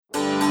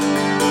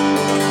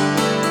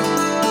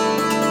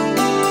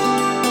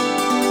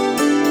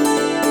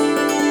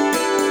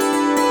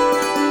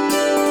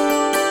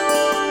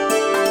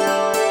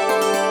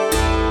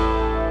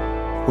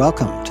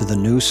Welcome to the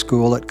New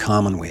School at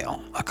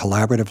Commonweal, a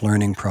collaborative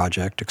learning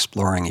project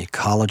exploring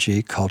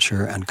ecology,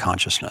 culture, and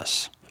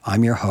consciousness.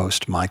 I'm your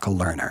host, Michael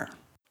Lerner.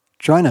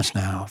 Join us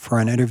now for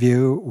an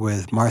interview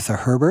with Martha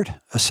Herbert,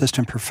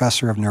 Assistant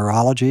Professor of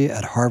Neurology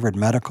at Harvard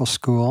Medical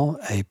School,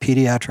 a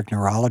pediatric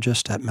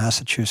neurologist at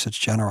Massachusetts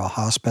General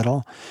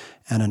Hospital,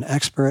 and an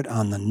expert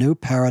on the new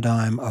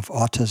paradigm of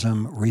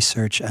autism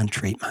research and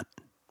treatment.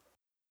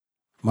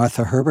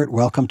 Martha Herbert,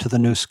 welcome to the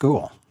New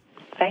School.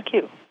 Thank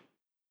you.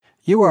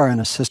 You are an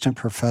assistant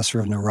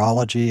professor of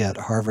neurology at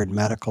Harvard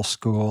Medical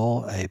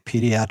School, a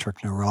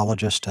pediatric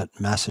neurologist at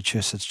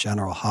Massachusetts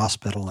General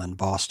Hospital in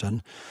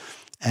Boston,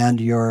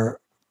 and your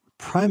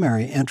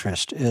primary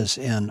interest is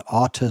in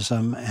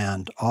autism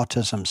and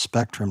autism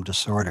spectrum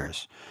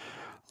disorders.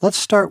 Let's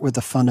start with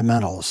the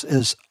fundamentals.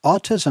 Is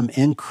autism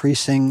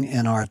increasing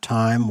in our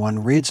time?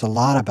 One reads a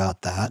lot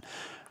about that,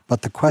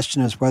 but the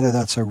question is whether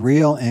that's a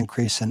real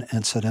increase in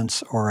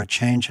incidence or a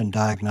change in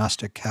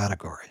diagnostic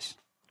categories.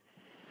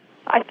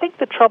 I think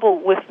the trouble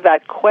with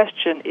that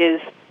question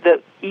is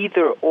the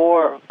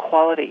either-or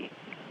quality,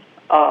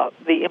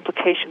 the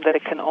implication that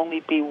it can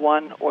only be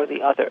one or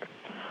the other.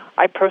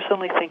 I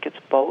personally think it's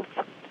both.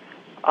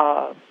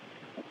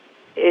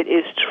 It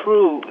is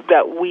true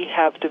that we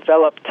have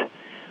developed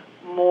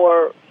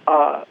more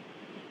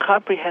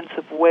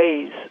comprehensive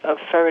ways of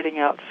ferreting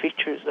out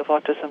features of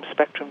autism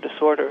spectrum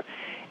disorder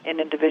in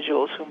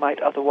individuals who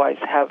might otherwise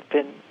have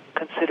been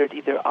considered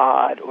either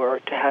odd or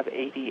to have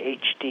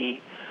ADHD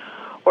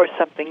or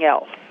something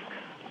else.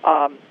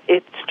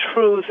 It's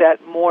true that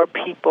more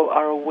people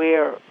are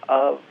aware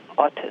of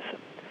autism.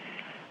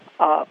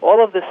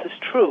 All of this is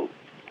true.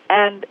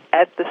 And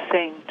at the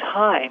same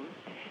time,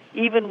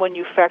 even when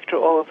you factor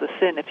all of this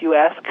in, if you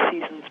ask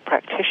seasoned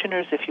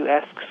practitioners, if you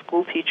ask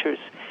school teachers,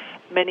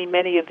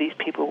 many of these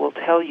people will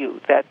tell you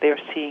that they're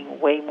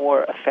seeing way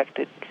more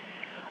affected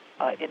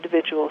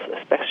individuals,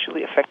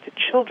 especially affected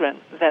children,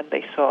 than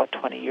they saw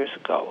 20 years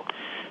ago.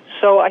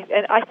 So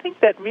I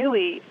think that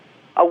really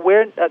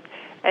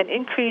an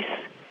increase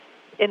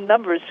in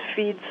numbers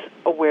feeds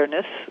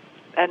awareness,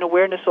 and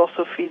awareness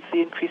also feeds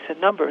the increase in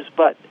numbers,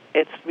 but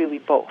it's really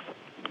both.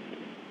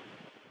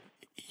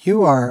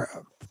 You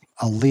are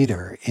a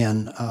leader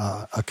in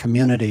a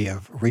community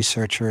of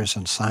researchers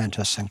and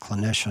scientists and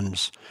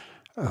clinicians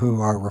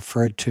who are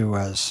referred to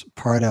as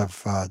part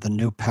of the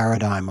new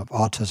paradigm of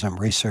autism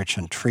research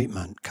and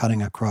treatment,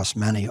 cutting across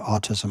many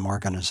autism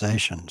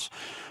organizations.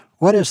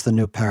 What is the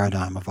new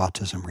paradigm of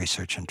autism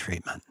research and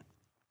treatment?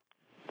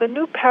 The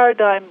new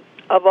paradigm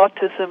of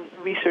autism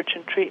research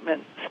and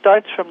treatment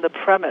starts from the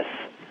premise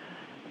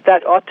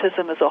that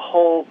autism is a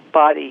whole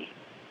body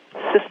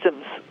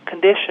systems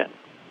condition.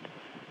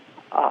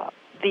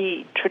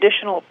 The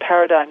traditional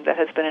paradigm that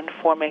has been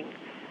informing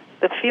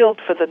the field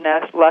for the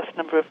last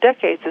number of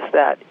decades is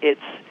that it's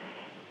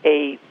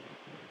a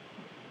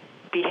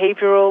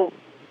behavioral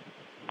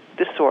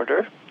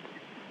disorder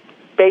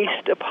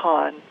based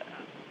upon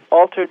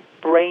altered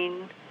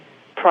brain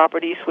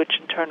properties, which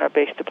in turn are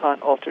based upon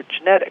altered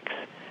genetics.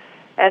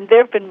 And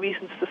there have been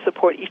reasons to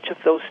support each of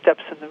those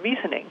steps in the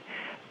reasoning.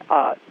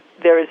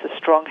 There is a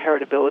strong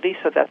heritability,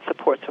 so that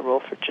supports a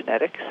role for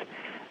genetics.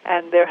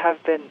 And there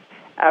have been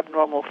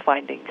abnormal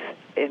findings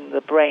in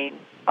the brain,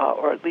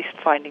 or at least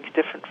findings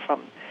different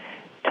from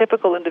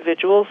typical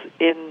individuals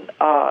in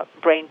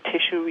brain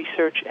tissue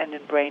research and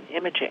in brain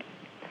imaging.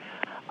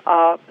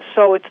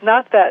 So it's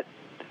not that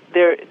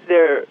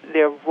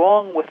they're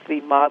wrong with the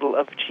model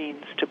of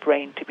genes to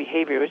brain to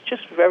behavior. It's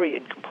just very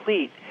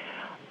incomplete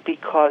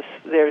because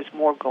there's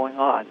more going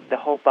on. The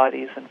whole body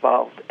is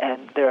involved,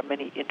 and there are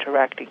many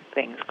interacting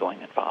things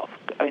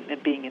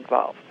being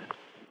involved.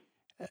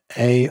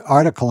 An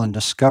article in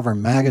Discover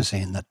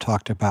magazine that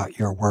talked about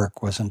your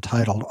work was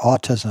entitled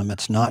 "Autism,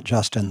 It's Not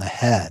Just in the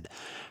Head,"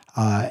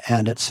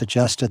 and it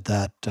suggested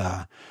that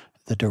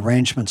the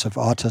derangements of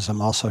autism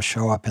also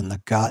show up in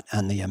the gut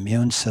and the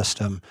immune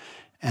system.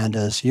 And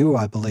as you,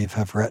 I believe,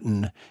 have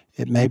written,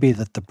 it may be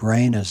that the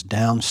brain is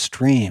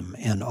downstream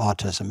in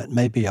autism. It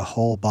may be a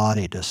whole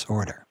body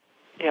disorder.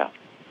 Yeah,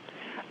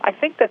 I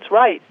think that's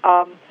right.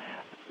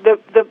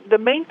 The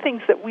main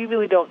things that we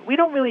don't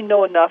really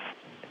know enough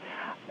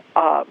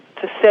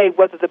to say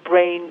whether the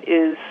brain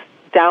is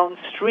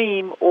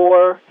downstream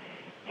or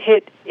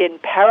hit in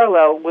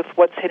parallel with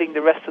what's hitting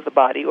the rest of the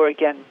body, or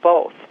again,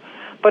 both.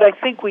 But I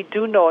think we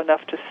do know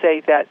enough to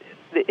say that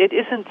it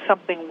isn't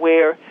something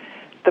where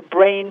the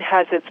brain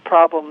has its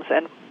problems,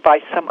 and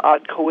by some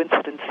odd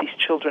coincidence, these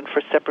children,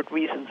 for separate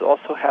reasons,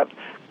 also have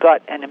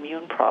gut and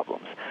immune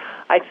problems.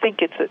 I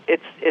think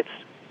it's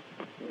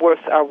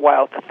worth our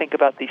while to think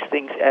about these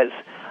things as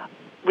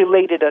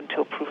related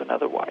until proven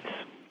otherwise.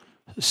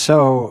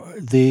 So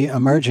the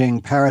emerging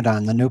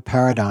paradigm, the new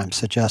paradigm,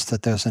 suggests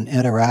that there's an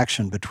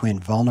interaction between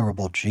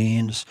vulnerable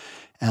genes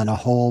and a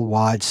whole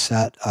wide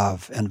set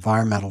of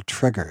environmental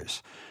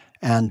triggers,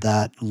 and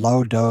that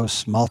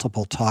low-dose,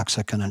 multiple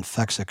toxic and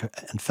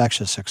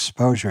infectious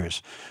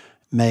exposures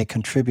may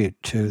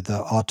contribute to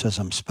the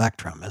autism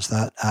spectrum. Is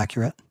that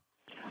accurate?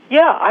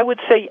 Yeah, I would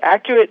say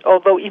accurate,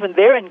 although even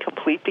they're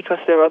incomplete because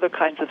there are other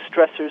kinds of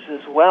stressors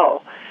as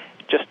well.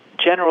 Just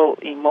general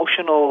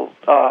emotional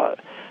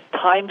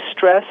time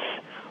stress.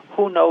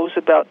 Who knows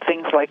about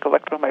things like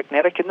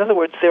electromagnetic? In other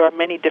words, there are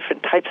many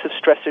different types of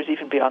stressors,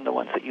 even beyond the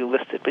ones that you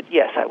listed. But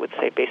yes, I would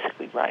say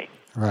basically right.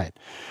 Right.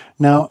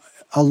 Now,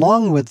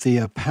 along with the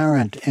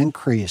apparent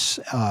increase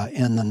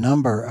in the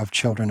number of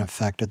children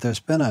affected, there's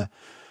been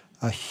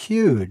a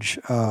huge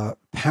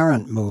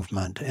parent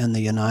movement in the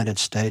United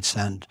States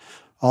and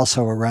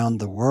also around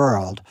the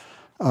world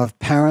of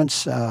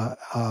parents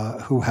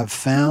who have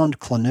found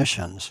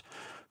clinicians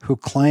who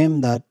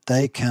claim that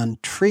they can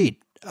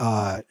treat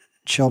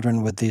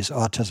children with these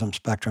autism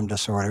spectrum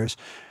disorders,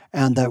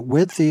 and that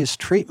with these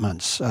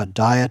treatments,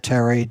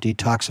 dietary,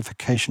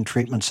 detoxification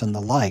treatments, and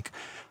the like,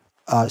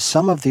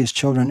 some of these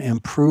children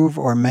improve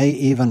or may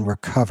even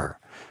recover.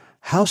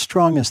 How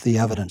strong is the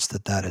evidence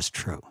that that is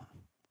true?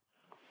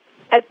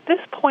 At this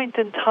point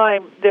in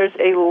time, there's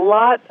a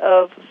lot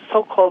of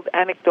so-called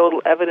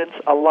anecdotal evidence,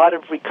 a lot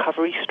of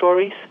recovery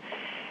stories.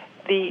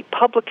 The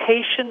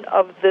publication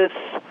of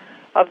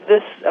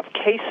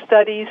case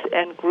studies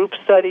and group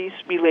studies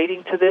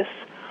relating to this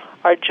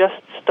are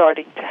just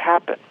starting to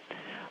happen.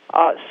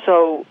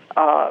 So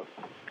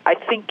I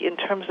think in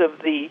terms of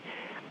the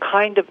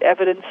kind of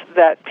evidence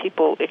that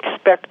people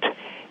expect,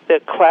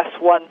 the class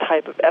 1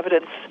 type of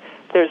evidence,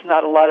 there's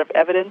not a lot of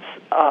evidence,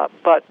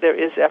 but there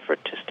is effort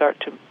to start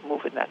to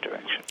move in that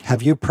direction.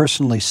 Have you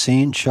personally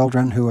seen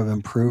children who have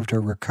improved or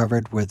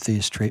recovered with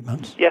these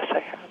treatments? Yes, I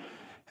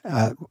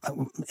have.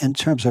 In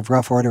terms of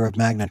rough order of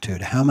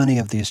magnitude, how many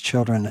of these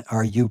children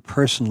are you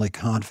personally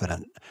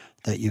confident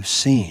that you've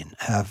seen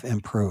have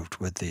improved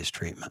with these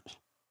treatments?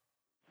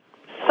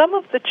 Some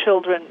of the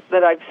children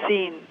that I've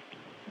seen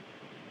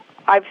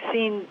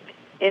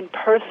in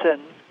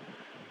person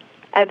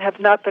and have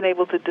not been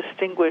able to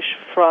distinguish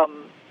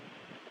from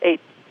a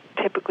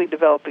typically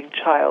developing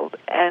child,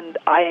 and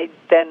I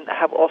then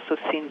have also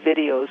seen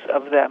videos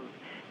of them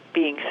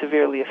being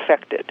severely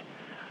affected.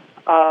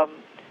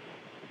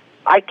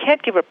 I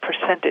can't give a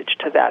percentage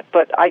to that,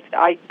 but I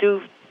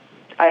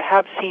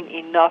have seen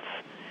enough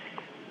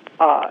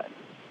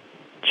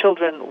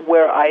children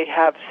where I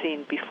have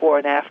seen before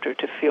and after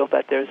to feel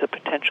that there's a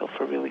potential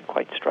for really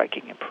quite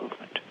striking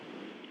improvement.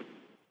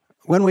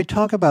 When we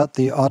talk about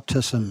the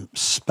autism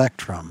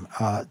spectrum,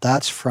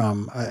 that's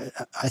from,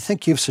 I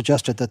think you've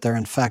suggested that there are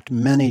in fact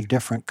many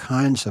different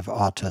kinds of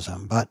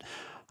autism, but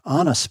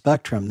on a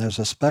spectrum, there's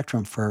a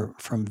spectrum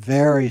from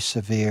very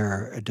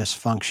severe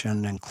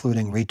dysfunction,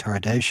 including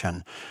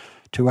retardation,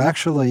 to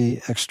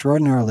actually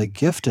extraordinarily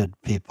gifted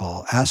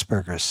people,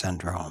 Asperger's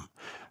syndrome.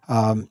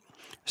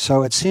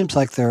 So it seems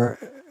like there are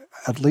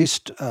at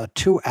least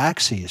two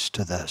axes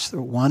to this.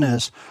 One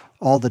is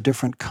all the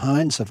different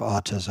kinds of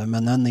autism,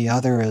 and then the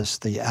other is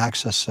the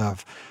axis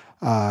of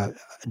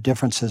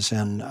differences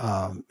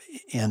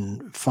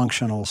in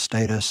functional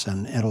status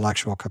and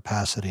intellectual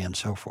capacity and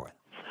so forth.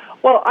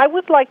 Well, I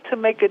would like to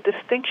make a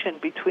distinction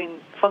between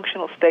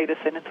functional status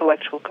and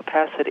intellectual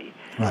capacity.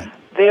 Right.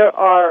 There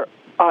are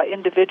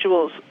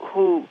individuals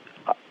who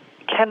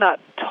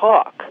cannot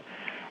talk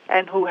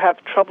and who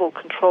have trouble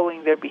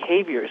controlling their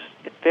behaviors,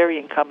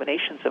 varying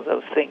combinations of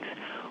those things,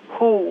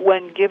 who,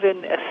 when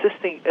given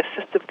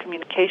assistive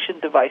communication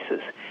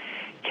devices,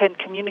 can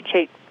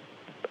communicate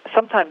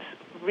sometimes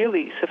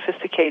really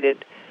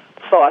sophisticated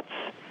thoughts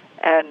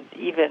and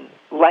even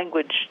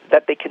language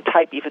that they can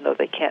type even though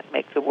they can't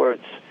make the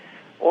words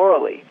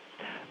orally.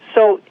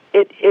 So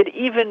it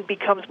even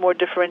becomes more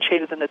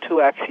differentiated than the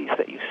two axes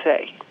that you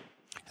say.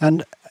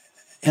 And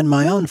in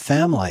my own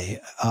family,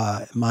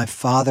 my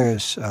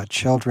father's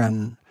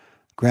children,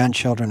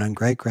 grandchildren, and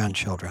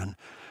great-grandchildren,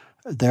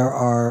 there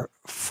are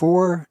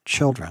 4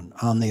 children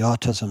on the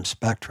autism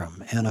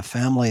spectrum in a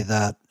family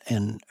that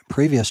in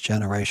previous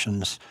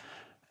generations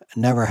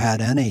never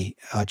had any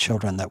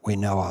children that we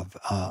know of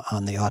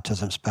on the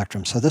autism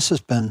spectrum. So this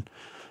has been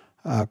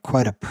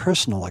quite a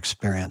personal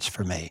experience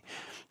for me.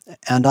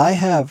 And I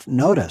have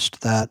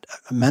noticed that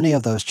many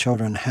of those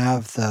children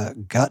have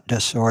the gut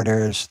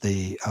disorders,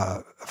 the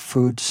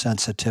food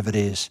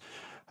sensitivities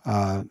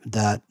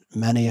that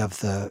many of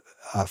the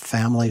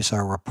families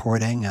are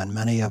reporting and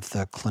many of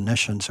the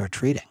clinicians are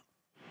treating.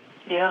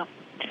 Yeah.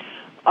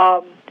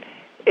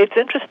 It's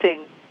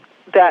interesting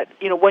that,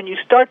 when you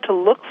start to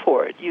look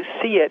for it, you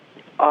see it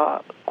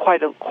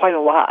quite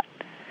a lot.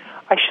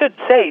 I should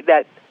say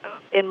that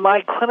in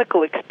my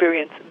clinical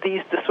experience,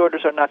 these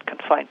disorders are not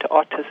confined to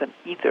autism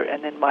either.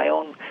 And in my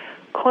own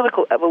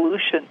clinical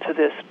evolution to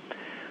this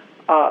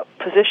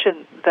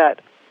position,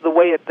 that the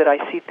way that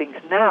I see things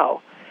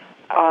now,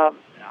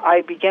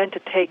 I began to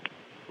take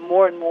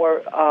more and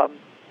more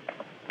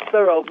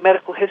thorough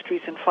medical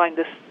histories and find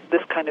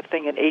this kind of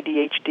thing in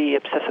ADHD,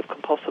 obsessive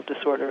compulsive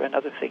disorder, and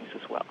other things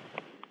as well.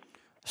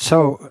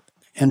 So,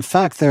 in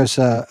fact, there's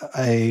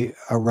a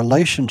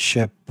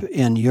relationship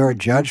in your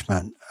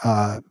judgment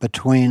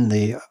between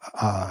the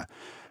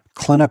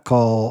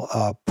clinical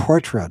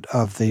portrait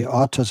of the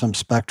autism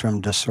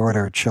spectrum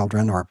disorder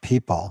children or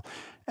people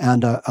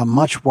and a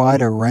much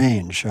wider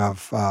range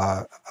of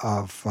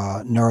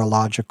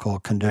neurological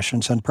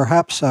conditions and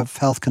perhaps of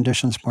health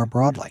conditions more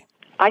broadly.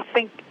 I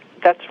think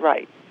that's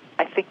right.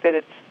 I think that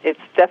it's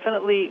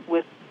definitely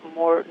with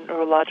more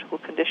neurological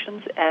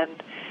conditions,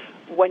 and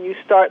when you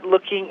start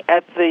looking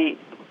at the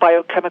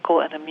biochemical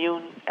and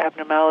immune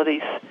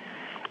abnormalities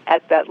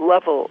at that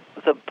level,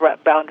 the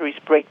boundaries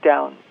break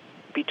down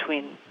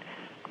between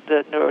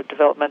the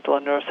neurodevelopmental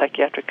and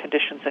neuropsychiatric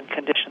conditions and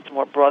conditions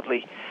more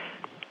broadly.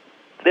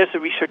 There's a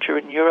researcher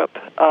in Europe,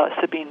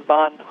 Sabine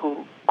Bahn,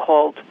 who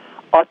called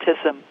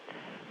autism,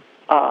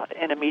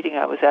 in a meeting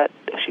I was at,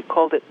 she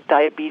called it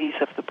diabetes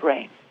of the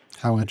brain.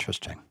 How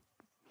interesting.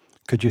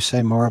 Could you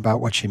say more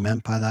about what she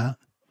meant by that?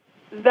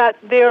 That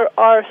there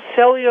are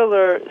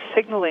cellular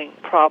signaling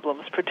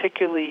problems,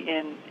 particularly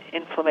in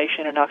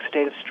inflammation and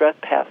oxidative stress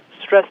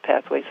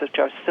pathways, which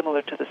are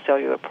similar to the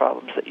cellular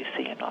problems that you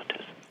see in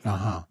autism.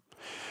 Uh-huh.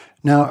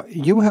 Now,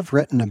 you have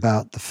written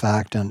about the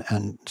fact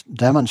and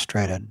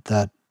demonstrated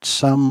that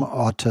some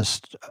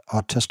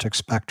autistic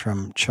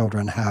spectrum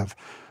children have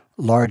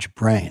large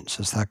brains.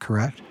 Is that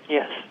correct?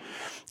 Yes.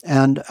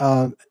 And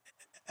there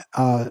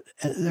are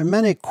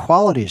many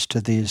qualities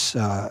to these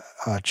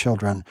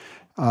children.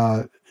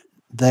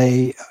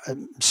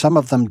 Some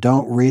of them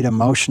don't read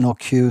emotional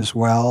cues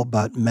well,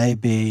 but may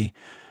be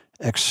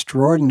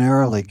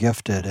extraordinarily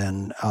gifted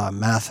in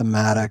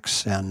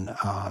mathematics and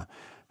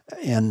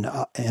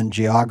in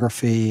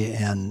geography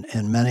and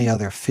in many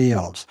other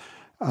fields.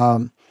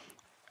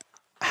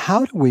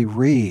 How do we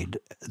read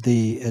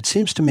it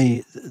seems to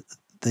me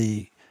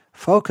the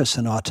focus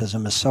in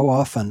autism is so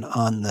often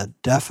on the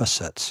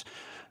deficits,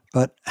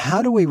 but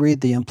how do we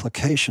read the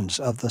implications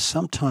of the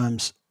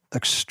sometimes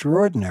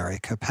extraordinary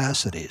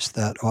capacities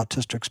that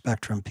autistic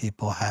spectrum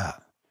people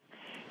have?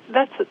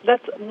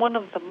 That's one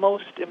of the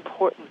most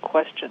important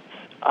questions.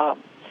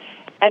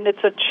 And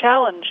it's a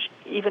challenge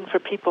even for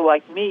people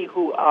like me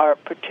who are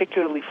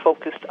particularly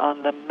focused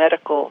on the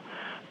medical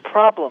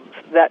problems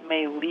that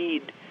may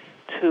lead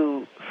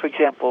to, for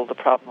example, the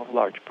problem of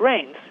large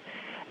brains.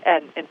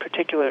 And in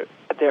particular,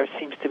 there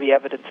seems to be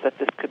evidence that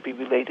this could be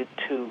related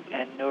to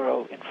a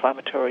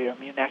neuroinflammatory or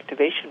immune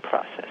activation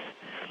process.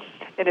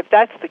 And if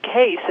that's the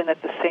case, and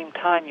at the same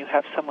time you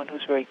have someone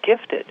who's very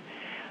gifted,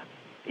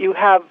 you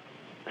have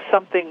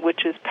something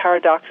which is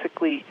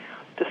paradoxically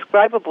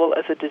describable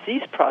as a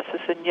disease process,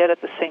 and yet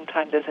at the same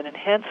time there's an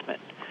enhancement.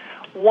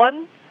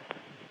 One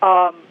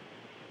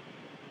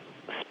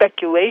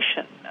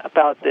speculation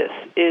about this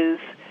is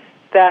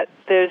that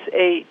there's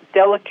a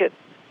delicate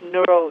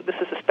this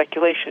is a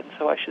speculation,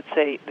 so I should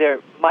say there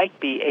might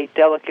be a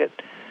delicate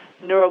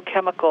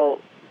neurochemical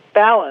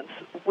balance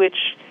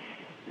which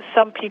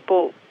some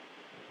people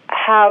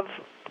have,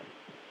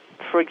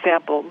 for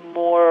example,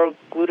 more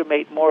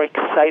glutamate, more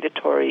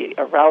excitatory,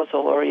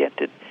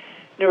 arousal-oriented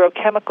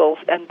neurochemicals,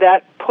 and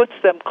that puts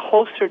them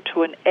closer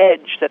to an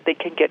edge that they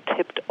can get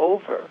tipped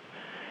over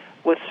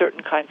with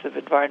certain kinds of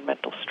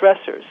environmental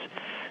stressors,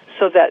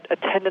 so that a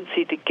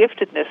tendency to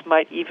giftedness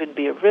might even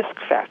be a risk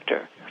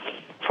factor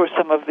for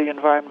some of the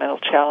environmental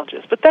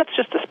challenges. But that's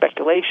just a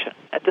speculation.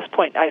 At this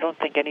point, I don't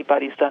think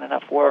anybody's done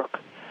enough work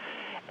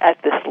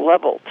at this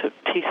level to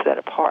tease that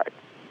apart.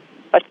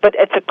 But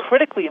it's a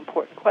critically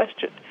important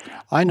question.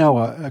 I know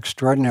an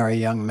extraordinary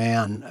young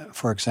man,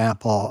 for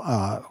example,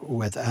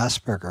 with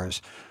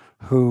Asperger's,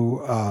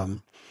 who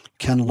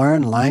can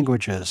learn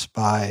languages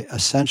by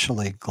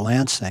essentially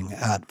glancing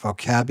at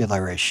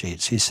vocabulary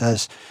sheets. He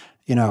says,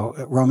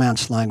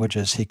 Romance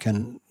languages he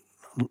can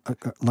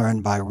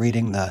learn by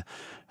reading the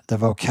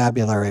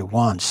vocabulary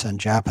once, and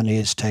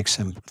Japanese takes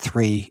him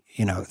three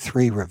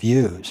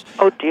reviews.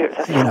 Oh dear,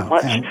 that's so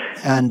much.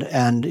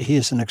 And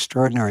he's an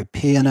extraordinary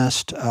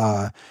pianist.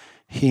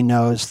 He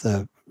knows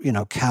the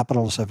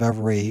capitals of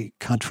every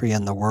country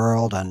in the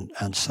world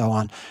and so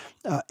on.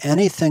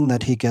 Anything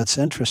that he gets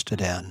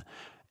interested in,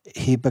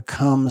 he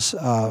becomes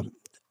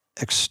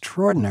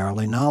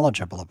extraordinarily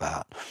knowledgeable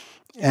about.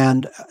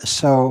 And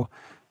so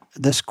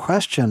this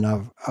question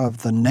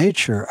of the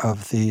nature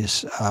of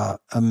these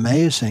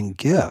amazing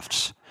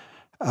gifts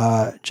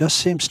just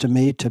seems to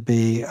me to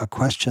be a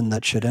question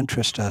that should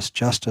interest us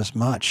just as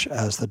much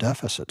as the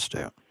deficits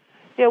do.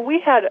 Yeah, we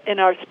had in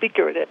our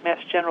speaker at Mass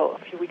General a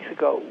few weeks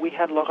ago, we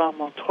had Laurent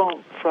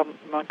Montron from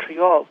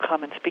Montreal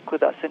come and speak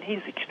with us, and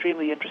he's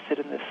extremely interested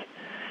in this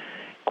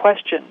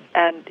question.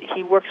 And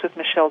he works with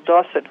Michelle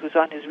Dawson, who's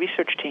on his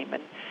research team,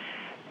 and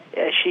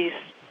she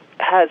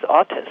has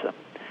autism.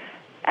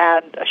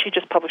 And she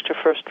just published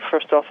her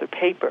first author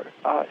paper.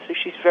 So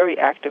she's very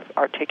active,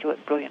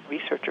 articulate, brilliant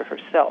researcher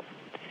herself.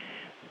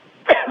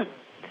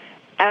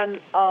 And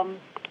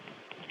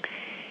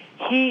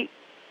he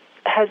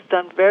has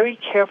done very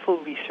careful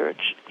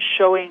research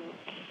showing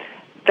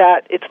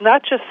that it's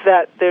not just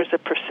that there's a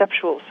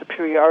perceptual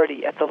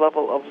superiority at the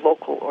level of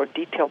local or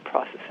detailed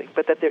processing,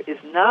 but that there is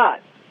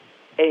not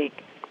a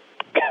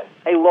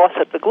loss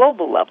at the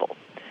global level.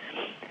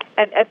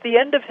 And at the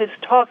end of his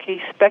talk,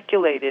 he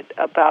speculated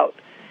about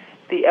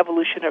the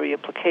evolutionary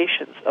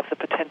implications of the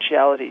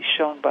potentialities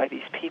shown by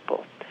these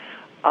people.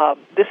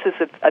 This is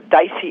a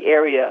dicey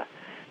area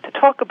to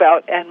talk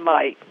about, and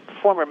my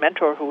former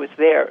mentor who was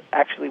there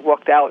actually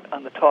walked out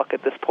on the talk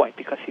at this point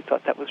because he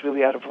thought that was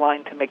really out of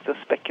line to make those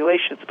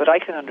speculations. But I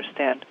can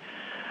understand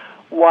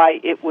why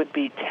it would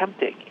be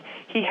tempting.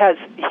 He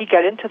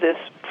got into this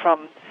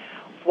from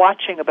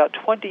watching about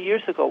 20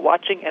 years ago,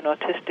 watching an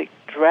autistic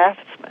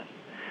draftsman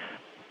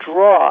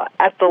draw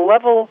at the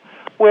level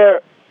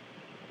where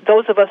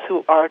those of us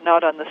who are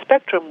not on the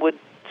spectrum would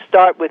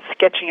start with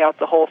sketching out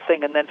the whole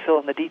thing and then fill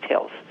in the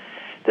details.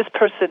 This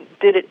person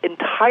did it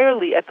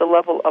entirely at the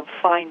level of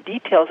fine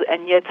details,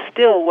 and yet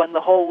still, when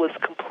the whole was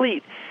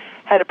complete,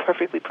 had a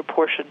perfectly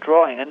proportioned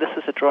drawing. And this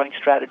is a drawing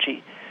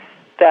strategy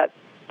that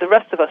the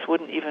rest of us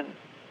wouldn't even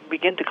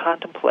begin to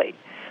contemplate.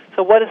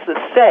 So what does this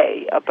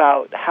say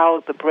about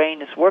how the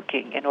brain is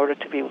working in order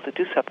to be able to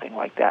do something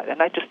like that?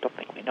 And I just don't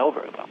think we know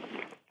very well.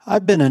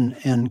 I've been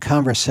in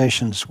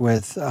conversations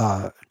with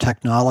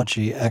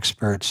technology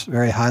experts,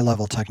 very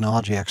high-level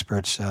technology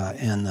experts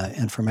in the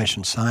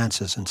information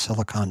sciences in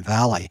Silicon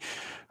Valley,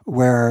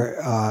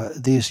 where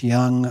these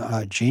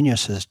young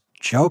geniuses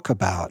joke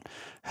about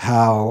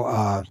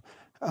how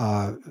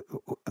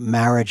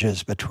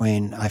marriages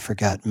between, I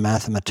forget,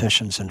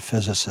 mathematicians and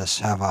physicists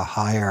have a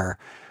higher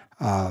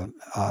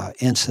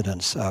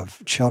incidence of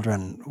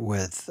children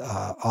with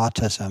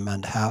autism,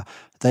 and how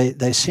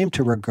they seem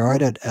to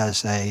regard it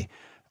as a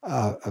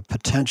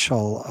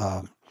potential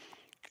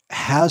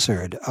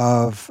hazard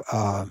of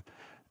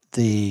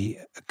the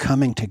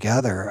coming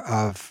together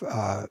of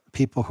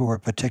people who are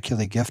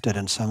particularly gifted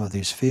in some of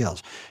these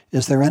fields.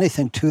 Is there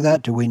anything to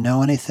that? Do we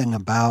know anything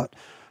about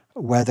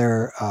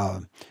whether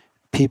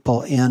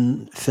people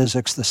in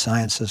physics, the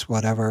sciences,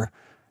 whatever,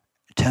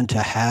 tend to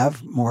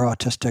have more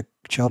autistic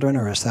children,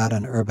 or is that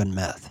an urban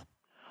myth?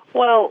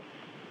 Well,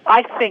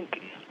 I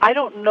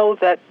don't know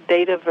that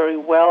data very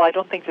well. I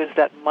don't think there's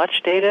that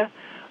much data.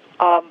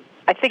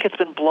 I think it's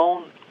been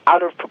blown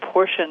out of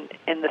proportion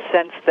in the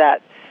sense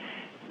that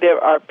there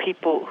are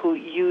people who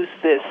use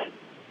this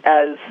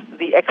as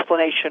the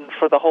explanation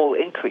for the whole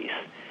increase,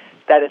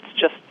 that it's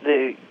just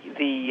the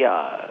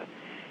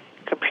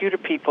computer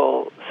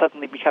people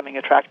suddenly becoming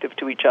attractive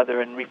to each other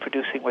and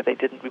reproducing where they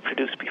didn't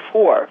reproduce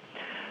before.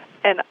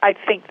 And I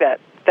think that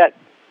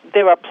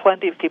there are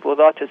plenty of people with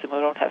autism who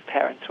don't have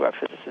parents who are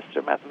physicists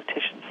or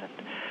mathematicians. And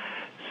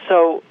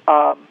so...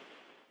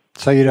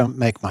 So you don't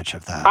make much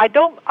of that?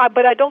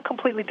 But I don't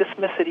completely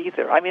dismiss it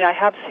either. I mean, I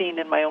have seen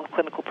in my own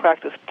clinical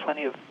practice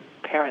plenty of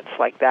parents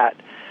like that.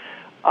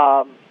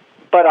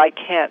 But I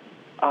can't,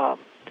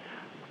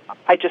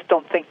 I just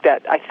don't think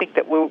that, I think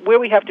that where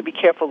we have to be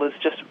careful is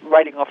just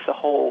writing off the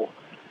whole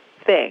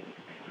thing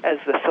as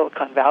the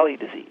Silicon Valley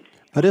disease.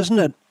 But isn't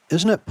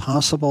it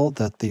possible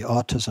that the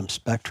autism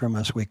spectrum,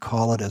 as we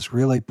call it, is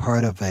really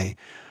part of a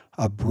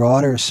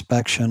broader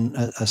spectrum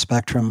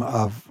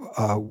of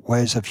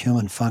ways of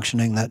human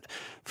functioning, that,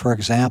 for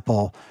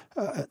example,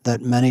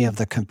 that many of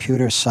the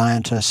computer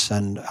scientists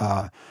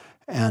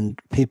and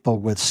people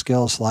with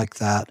skills like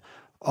that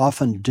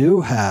often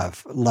do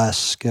have less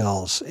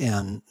skills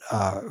in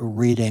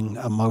reading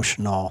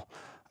emotional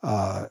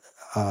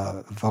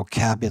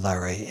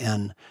vocabulary,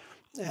 and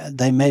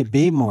they may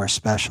be more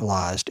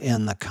specialized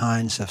in the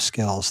kinds of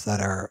skills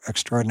that are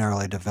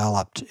extraordinarily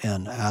developed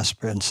in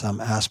some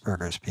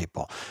Asperger's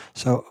people.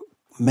 So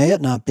may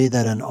it not be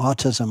that in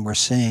autism we're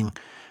seeing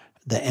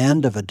the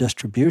end of a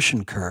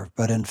distribution curve,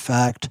 but in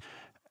fact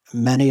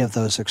many of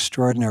those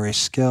extraordinary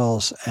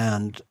skills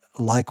and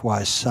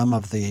likewise some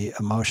of the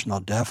emotional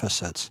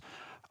deficits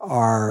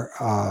are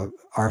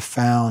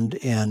found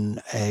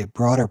in a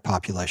broader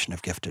population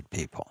of gifted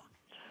people?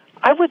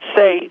 I would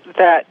say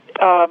that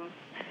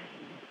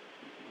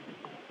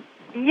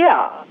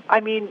yeah, I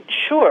mean,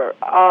 sure.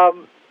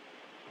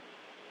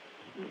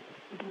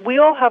 We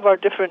all have our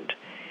different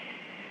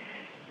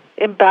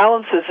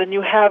imbalances, and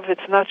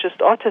it's not just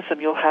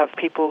autism. You'll have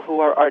people who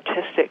are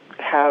artistic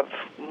have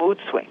mood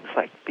swings,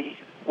 like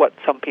what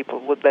some people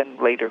would then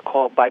later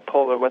call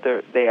bipolar,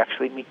 whether they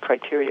actually meet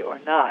criteria or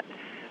not.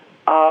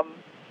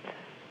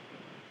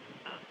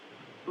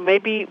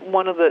 Maybe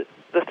one of the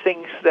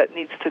things that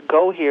needs to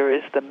go here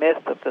is the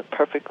myth of the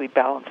perfectly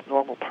balanced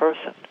normal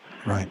person.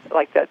 Right.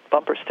 Like that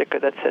bumper sticker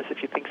that says,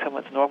 if you think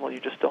someone's normal, you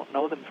just don't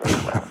know them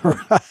very well.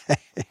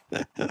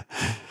 Right.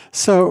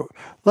 So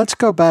let's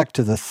go back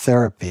to the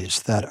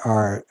therapies that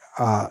are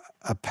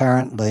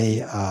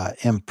apparently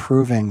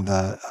improving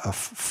the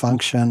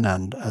function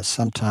and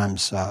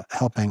sometimes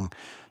helping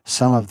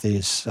some of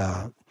these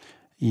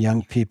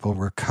young people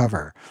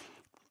recover.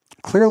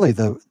 Clearly,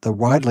 the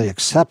widely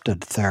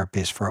accepted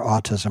therapies for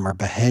autism are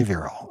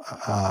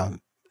behavioral,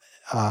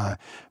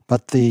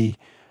 but the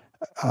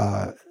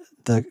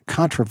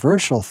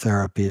controversial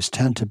therapies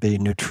tend to be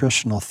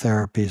nutritional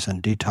therapies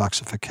and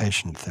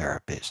detoxification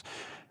therapies.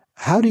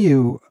 How do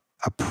you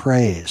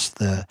appraise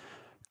the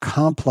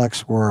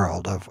complex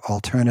world of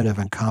alternative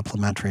and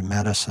complementary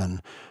medicine,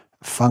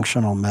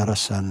 functional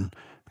medicine,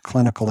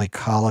 clinical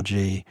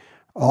ecology,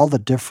 all the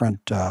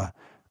different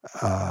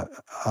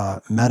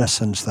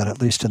medicines that,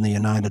 at least in the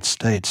United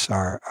States,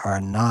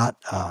 are not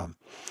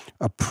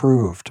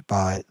approved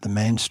by the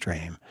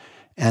mainstream.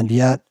 And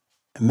yet,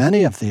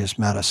 many of these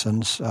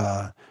medicines,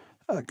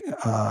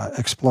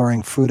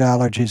 exploring food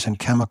allergies and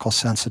chemical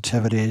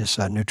sensitivities,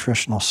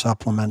 nutritional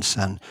supplements,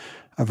 and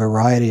a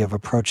variety of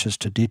approaches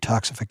to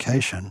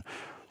detoxification,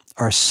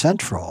 are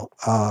central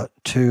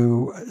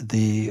to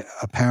the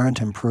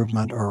apparent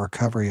improvement or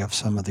recovery of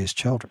some of these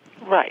children.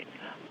 Right.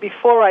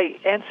 Before I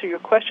answer your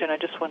question, I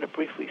just want to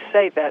briefly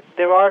say that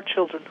there are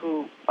children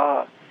who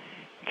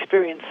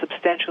experience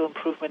substantial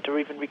improvement or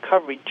even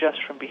recovery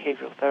just from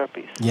behavioral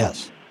therapies.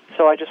 Yes.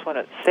 So I just want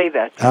to say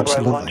that before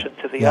Absolutely. I launch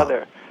into the Yeah.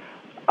 other.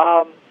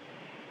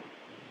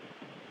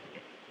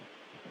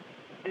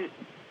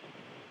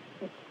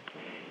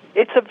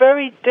 It's a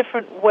very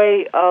different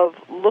way of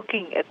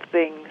looking at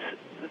things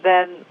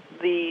than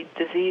the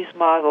disease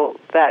model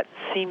that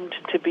seemed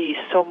to be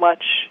so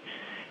much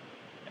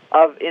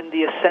of in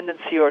the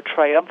ascendancy or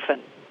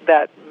triumphant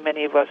that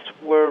many of us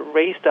were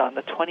raised on.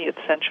 The 20th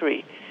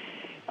century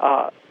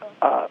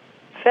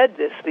fed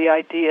this, the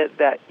idea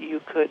that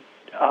you could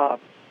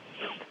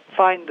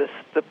find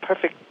the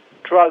perfect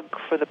drug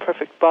for the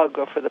perfect bug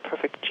or for the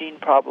perfect gene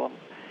problem,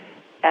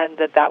 and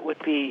that would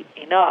be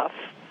enough.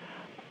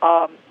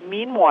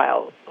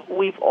 Meanwhile,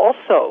 we've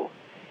also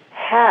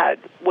had,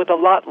 with a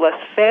lot less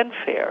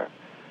fanfare,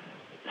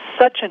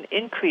 such an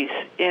increase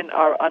in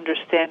our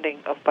understanding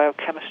of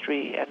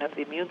biochemistry and of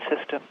the immune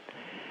system.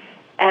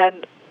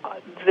 And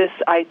this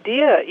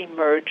idea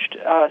emerged,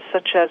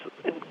 such as,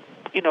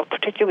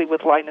 particularly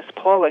with Linus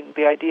Pauling,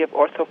 the idea of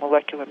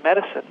orthomolecular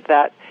medicine,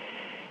 that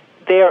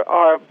there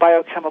are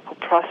biochemical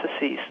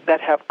processes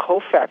that have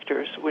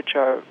cofactors, which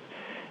are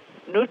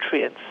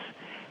nutrients,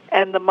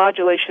 and the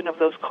modulation of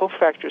those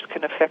cofactors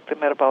can affect the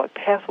metabolic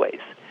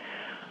pathways.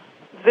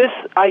 This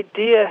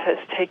idea has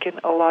taken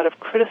a lot of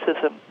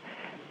criticism,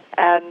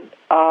 and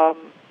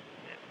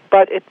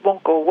but it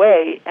won't go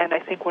away. And I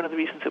think one of the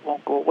reasons it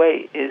won't go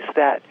away is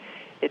that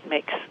it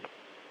makes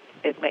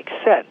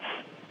sense.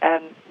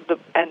 And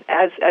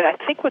I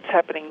think what's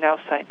happening now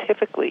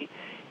scientifically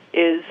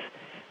is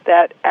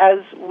that as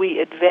we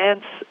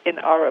advance in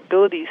our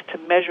abilities to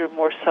measure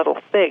more subtle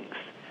things,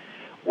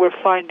 we're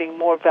finding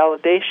more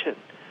validation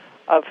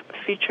of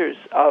features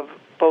of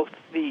both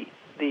the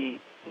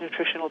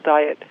nutritional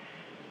diet,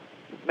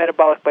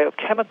 metabolic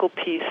biochemical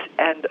piece,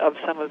 and of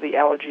some of the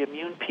allergy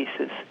immune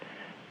pieces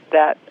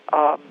that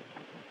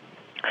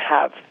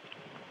have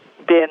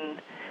been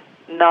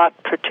not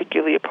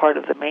particularly a part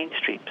of the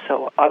mainstream.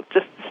 So I'll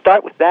just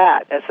start with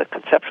that as a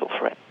conceptual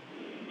frame.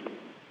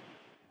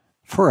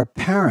 For a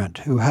parent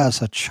who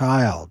has a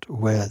child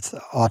with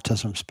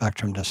autism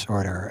spectrum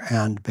disorder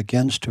and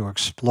begins to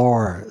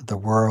explore the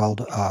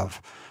world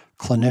of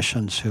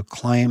clinicians who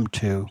claim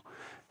to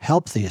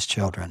help these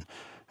children,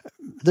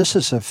 this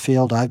is a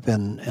field I've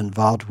been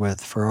involved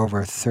with for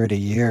over 30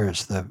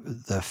 years,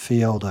 the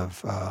field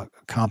of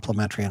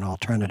complementary and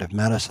alternative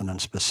medicine,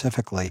 and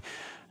specifically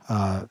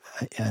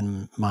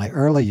in my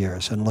early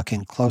years and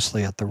looking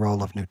closely at the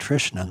role of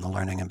nutrition in the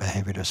learning and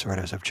behavior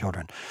disorders of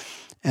children.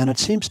 And it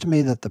seems to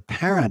me that the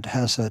parent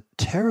has a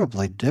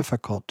terribly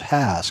difficult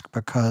task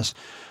because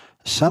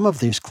some of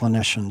these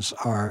clinicians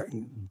are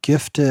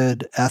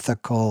gifted,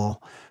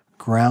 ethical,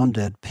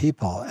 grounded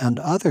people, and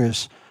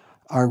others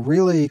are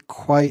really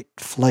quite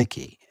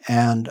flaky.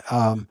 And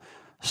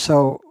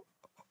so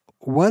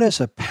what is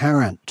a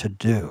parent to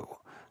do?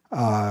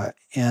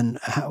 And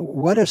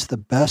what is the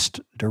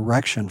best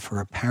direction for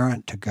a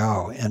parent to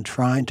go in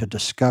trying to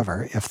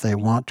discover, if they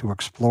want to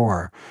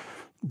explore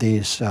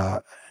these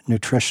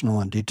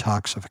nutritional and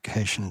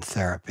detoxification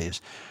therapies,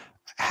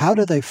 how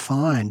do they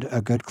find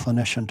a good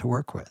clinician to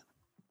work with?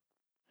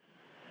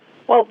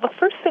 Well, the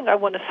first thing I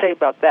want to say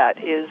about that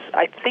is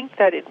I think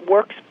that it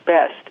works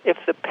best if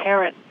the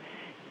parent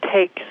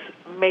takes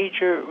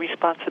major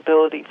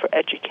responsibility for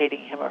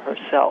educating him or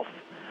herself.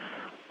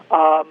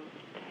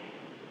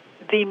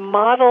 The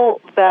model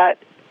that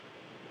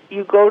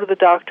you go to the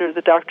doctor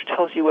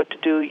tells you what to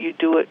do, you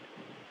do it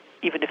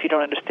even if you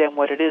don't understand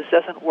what it is,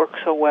 doesn't work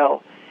so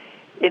well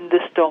in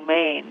this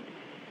domain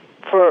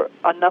for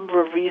a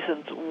number of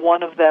reasons.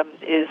 One of them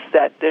is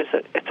that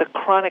it's a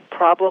chronic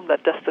problem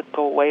that doesn't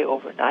go away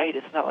overnight.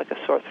 It's not like a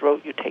sore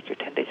throat. You take your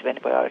 10 days of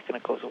antibiotics and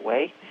it goes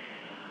away.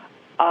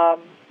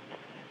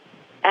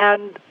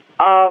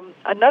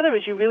 Another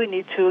is you really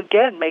need to,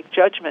 again, make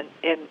judgment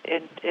in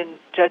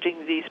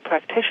judging these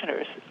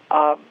practitioners.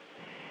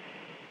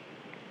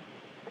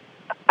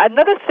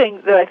 Another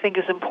thing that I think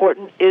is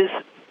important is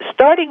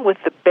starting with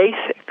the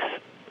basics.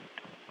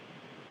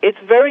 It's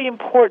very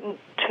important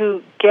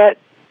to get,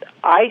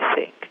 I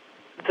think,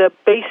 the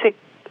basic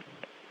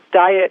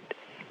diet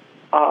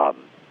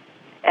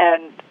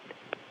and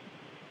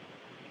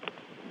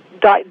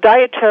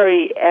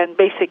dietary and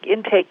basic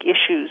intake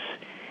issues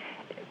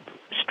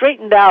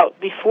straightened out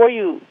before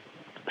you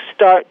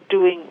start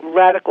doing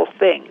radical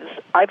things.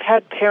 I've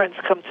had parents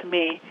come to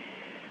me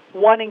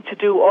wanting to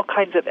do all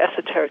kinds of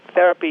esoteric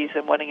therapies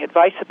and wanting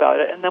advice about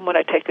it, and then when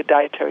I take a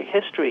dietary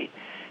history,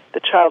 the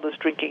child is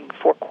drinking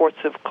 4 quarts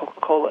of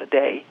Coca-Cola a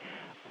day,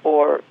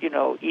 or,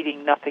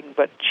 eating nothing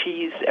but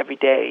cheese every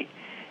day.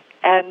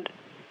 And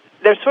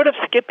they're sort of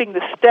skipping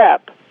the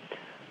step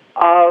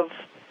of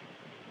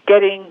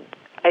getting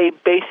a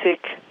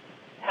basic,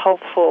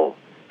 healthful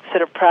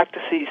set of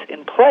practices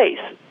in place.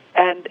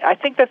 And I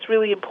think that's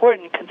really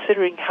important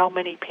considering how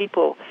many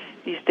people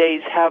these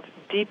days have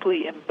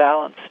deeply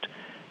imbalanced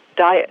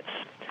diets.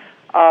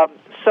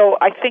 So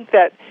I think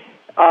that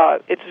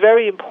it's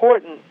very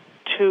important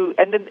to,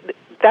 and then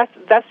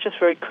that's just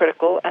very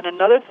critical. And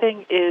another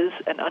thing is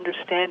an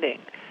understanding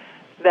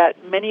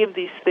that many of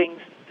these things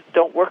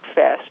don't work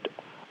fast,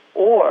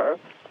 or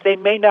they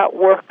may not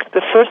work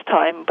the first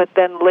time, but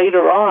then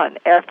later on,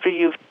 after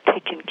you've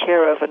taken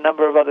care of a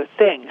number of other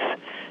things,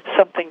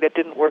 something that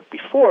didn't work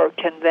before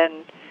can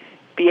then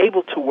be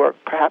able to work,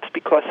 perhaps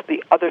because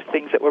the other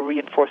things that were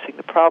reinforcing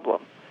the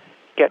problem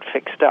get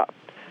fixed up.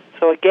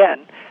 So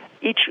again,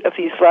 each of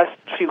these last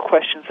few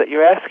questions that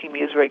you're asking me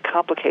is very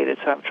complicated,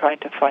 so I'm trying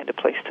to find a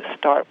place to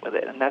start with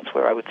it, and that's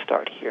where I would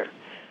start here.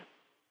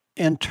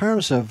 In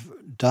terms of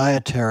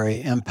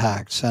dietary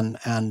impacts and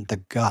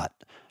the gut,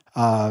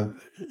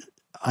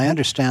 I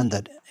understand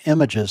that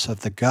images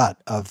of the gut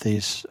of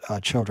these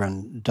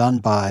children done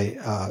by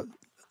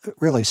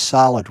really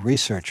solid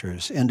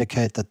researchers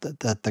indicate that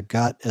the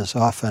gut is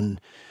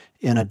often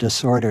in a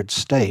disordered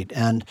state.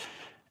 And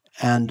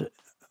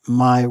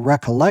my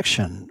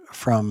recollection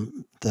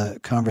from the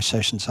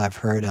conversations I've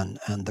heard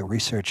and the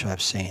research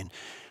I've seen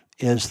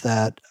is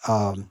that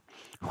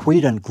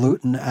wheat and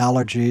gluten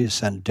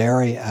allergies and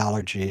dairy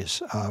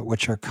allergies,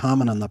 which are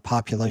common in the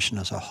population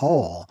as a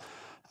whole,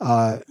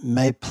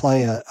 may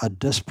play a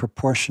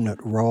disproportionate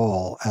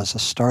role as a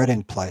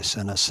starting place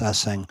in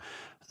assessing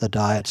the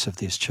diets of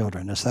these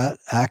children. Is that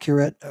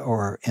accurate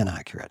or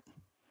inaccurate?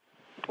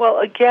 Well,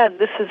 again,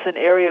 this is an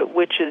area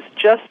which is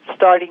just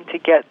starting to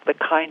get the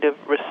kind of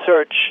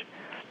research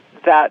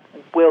that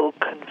will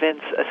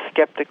convince a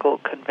skeptical,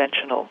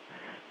 conventional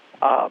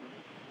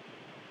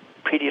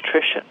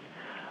pediatrician.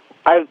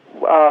 I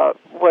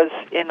was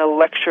in a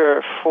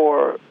lecture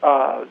for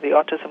the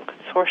Autism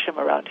Consortium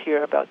around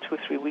here about 2 or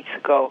 3 weeks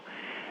ago,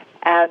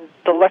 and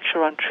the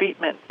lecture on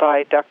treatment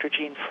by Dr.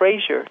 Jean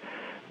Fraser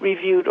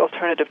reviewed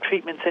alternative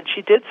treatments, and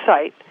she did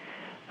cite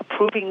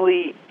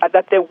approvingly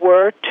that there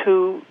were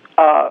 2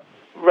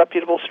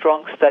 reputable,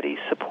 strong studies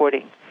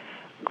supporting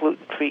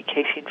gluten-free,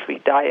 casein-free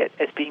diet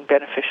as being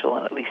beneficial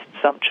in at least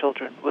some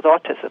children with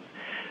autism.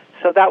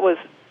 So that was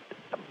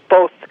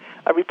both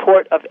a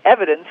report of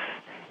evidence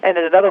and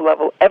at another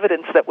level,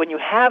 evidence that when you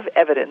have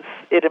evidence,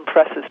 it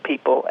impresses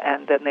people,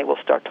 and then they will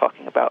start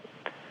talking about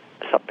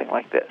something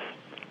like this.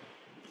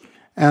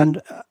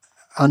 And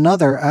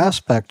another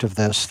aspect of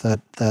this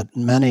that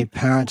many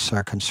parents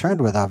are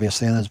concerned with,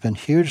 obviously, and has been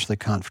hugely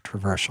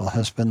controversial,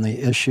 has been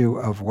the issue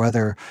of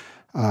whether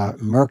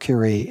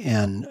mercury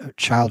in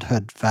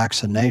childhood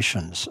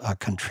vaccinations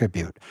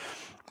contribute.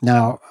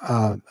 Now,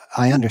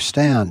 I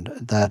understand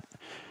that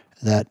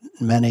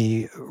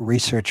many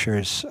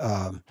researchers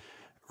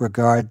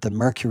regard the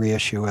mercury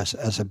issue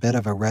as a bit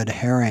of a red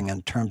herring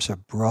in terms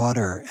of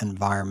broader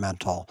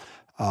environmental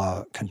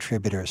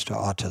contributors to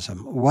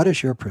autism. What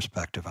is your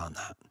perspective on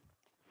that?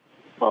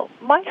 Well,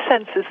 my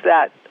sense is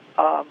that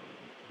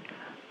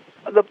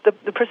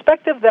the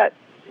perspective that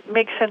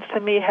makes sense to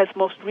me has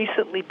most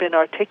recently been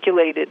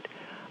articulated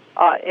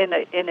in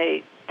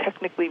a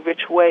technically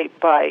rich way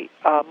by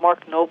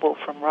Mark Noble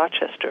from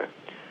Rochester,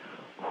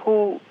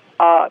 who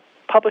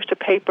published a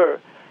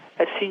paper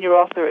as senior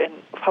author in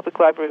Public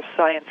Library of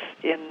Science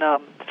in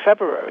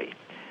February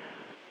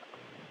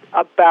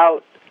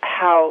about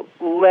how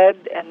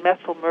lead and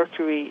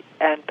methylmercury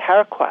and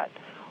paraquat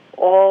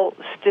all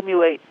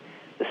stimulate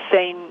the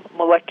same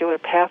molecular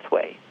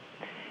pathway.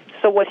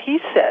 So what he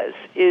says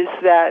is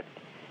that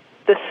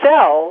the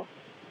cell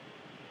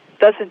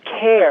doesn't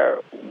care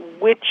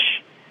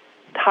which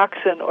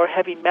toxin or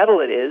heavy metal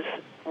it is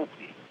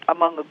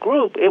among a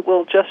group. It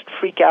will just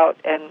freak out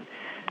and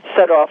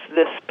set off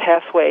this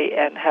pathway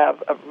and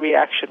have a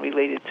reaction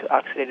related to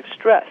oxidative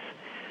stress.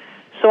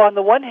 So on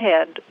the one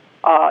hand,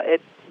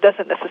 it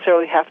doesn't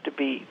necessarily have to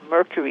be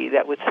mercury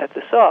that would set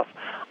this off.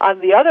 On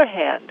the other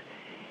hand,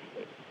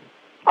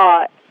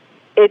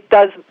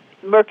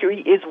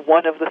 mercury is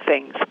one of the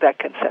things that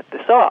can set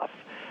this off.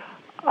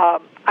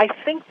 I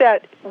think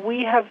that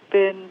we have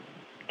been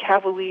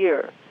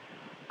cavalier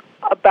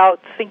about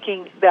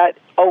thinking that,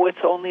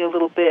 it's only a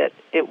little bit,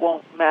 it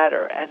won't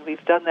matter. And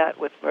we've done that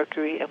with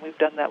mercury, and we've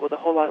done that with a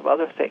whole lot of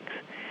other things.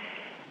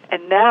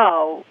 And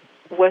now,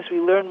 as we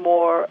learn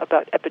more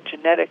about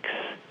epigenetics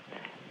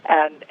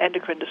and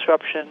endocrine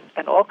disruption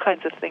and all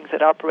kinds of things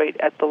that operate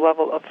at the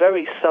level of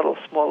very subtle,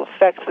 small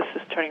effects, this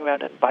is turning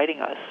around and biting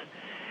us.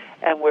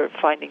 And we're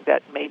finding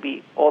that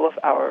maybe all of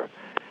our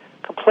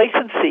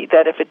complacency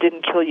that if it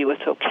didn't kill you,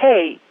 it's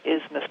okay,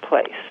 is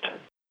misplaced.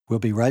 We'll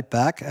be right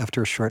back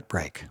after a short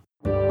break.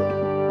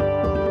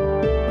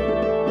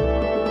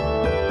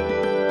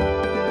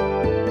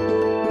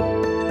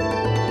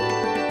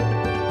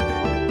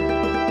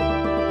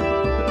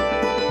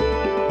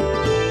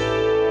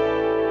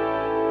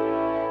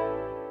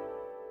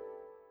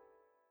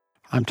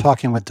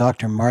 talking with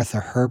Dr. Martha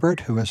Herbert,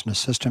 who is an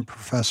assistant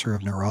professor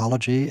of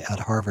neurology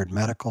at Harvard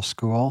Medical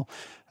School,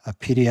 a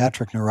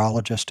pediatric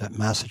neurologist at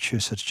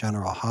Massachusetts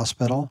General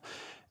Hospital,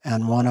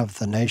 and one of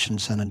the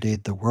nation's and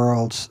indeed the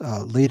world's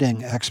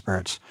leading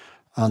experts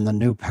on the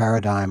new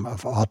paradigm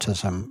of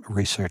autism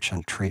research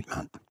and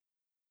treatment.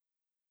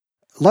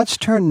 Let's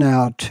turn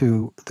now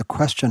to the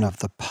question of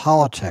the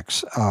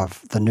politics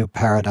of the new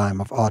paradigm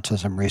of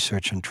autism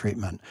research and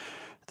treatment.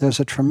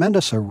 There's a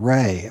tremendous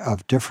array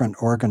of different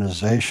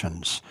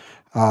organizations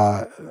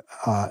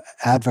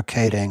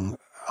advocating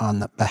on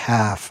the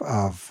behalf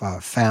of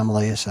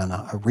families and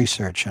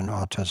research in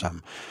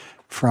autism,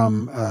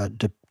 from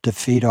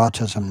Defeat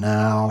Autism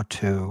Now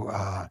to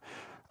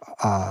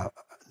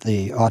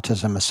the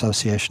Autism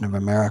Association of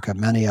America,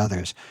 many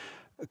others.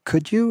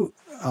 Could you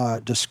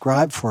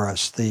describe for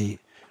us the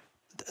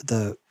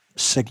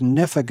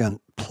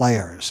significant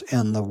players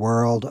in the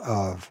world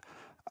of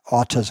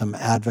autism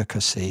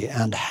advocacy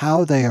and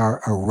how they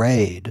are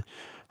arrayed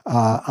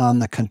on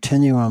the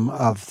continuum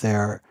of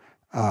their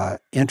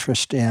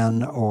interest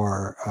in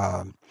or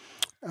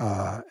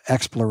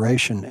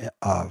exploration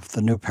of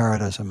the new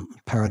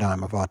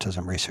paradigm of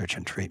autism research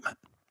and treatment?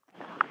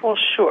 Well,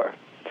 sure.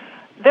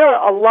 There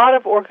are a lot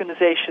of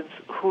organizations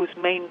whose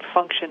main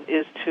function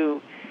is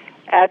to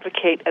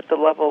advocate at the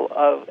level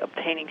of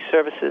obtaining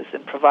services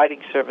and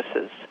providing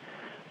services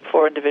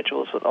for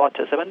individuals with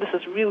autism. And this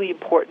is really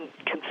important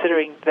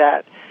considering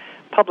that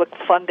public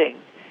funding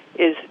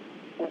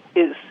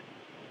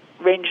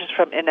ranges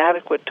from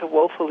inadequate to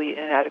woefully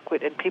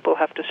inadequate, and people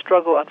have to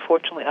struggle,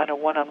 unfortunately, on a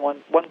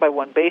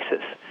one-by-one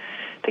basis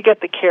to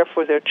get the care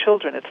for their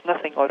children. It's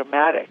nothing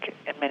automatic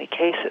in many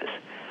cases.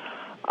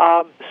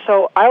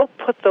 So I'll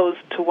put those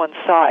to one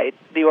side,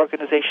 the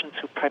organizations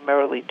who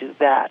primarily do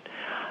that.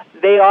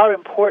 They are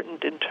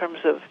important in terms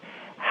of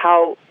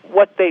how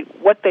what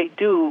they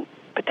do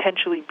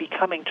potentially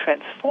becoming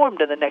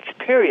transformed in the next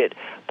period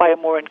by a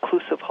more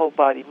inclusive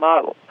whole-body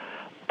model.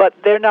 But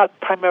they're not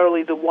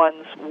primarily the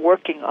ones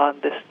working on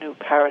this new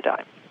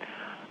paradigm.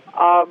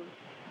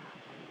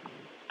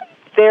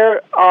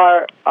 There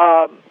are,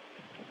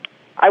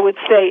 I would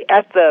say,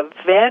 at the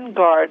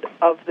vanguard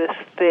of this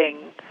thing,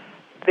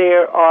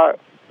 there are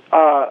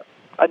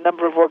a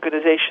number of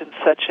organizations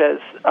such as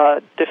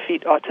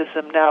Defeat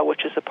Autism Now,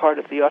 which is a part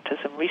of the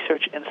Autism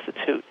Research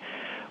Institute,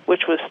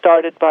 which was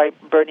started by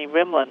Bernie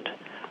Rimland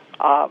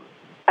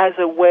as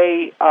a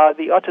way,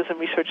 the Autism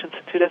Research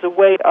Institute, as a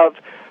way of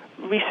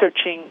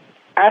researching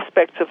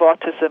aspects of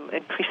autism.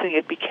 Increasingly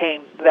it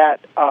became that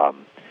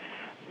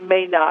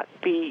may not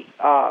be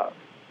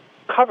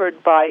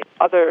covered by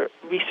other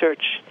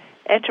research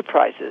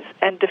enterprises.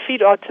 And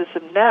Defeat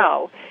Autism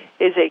Now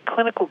is a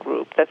clinical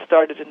group that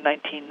started in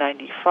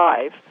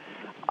 1995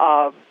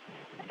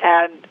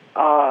 and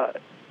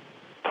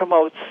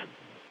promotes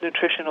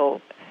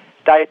nutritional,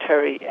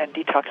 dietary, and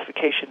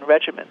detoxification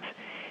regimens.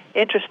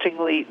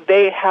 Interestingly,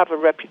 they have a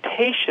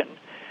reputation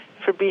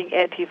for being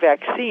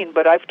anti-vaccine,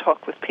 but I've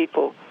talked with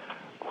people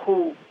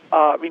who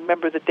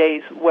remember the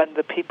days when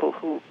the people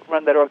who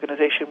run that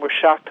organization were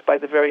shocked by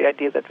the very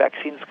idea that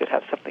vaccines could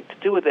have something to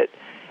do with it.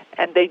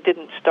 And they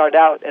didn't start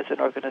out as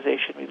an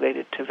organization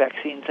related to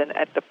vaccines. And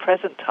at the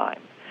present time,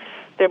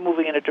 they're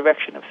moving in a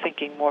direction of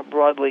thinking more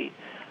broadly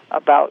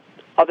about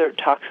other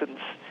toxins,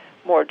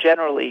 more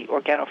generally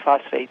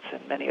organophosphates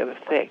and many other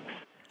things.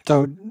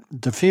 So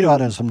Defeat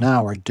Autism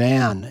Now, or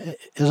DAN,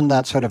 isn't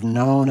that sort of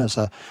known as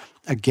a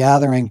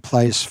gathering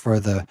place for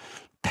the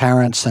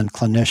parents and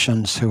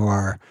clinicians who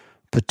are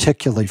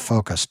particularly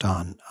focused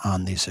on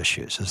these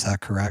issues? Is that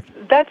correct?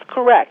 That's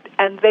correct.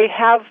 And they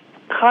have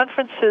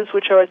conferences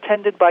which are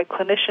attended by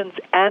clinicians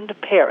and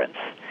parents.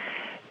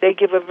 They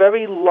give a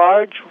very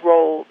large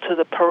role to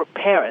the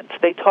parents.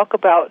 They talk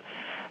about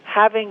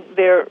having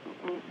their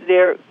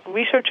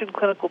research and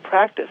clinical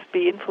practice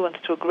be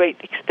influenced to a great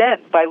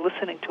extent by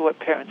listening to what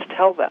parents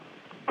tell them.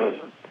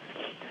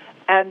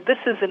 And this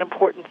is an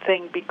important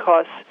thing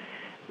because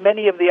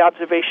many of the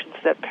observations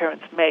that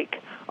parents make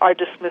are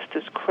dismissed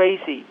as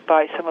crazy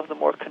by some of the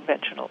more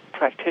conventional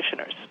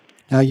practitioners.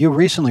 Now, you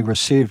recently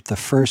received the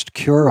first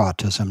Cure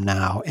Autism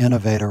Now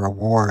Innovator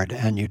Award,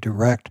 and you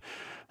direct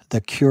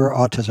the Cure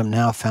Autism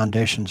Now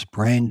Foundation's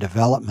Brain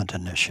Development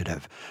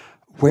Initiative.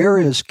 Where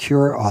is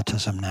Cure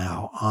Autism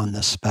Now on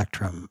the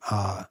spectrum?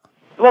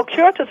 Well,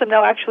 Cure Autism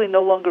Now actually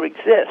no longer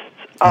exists.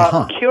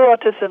 Cure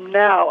Autism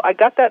Now, I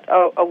got that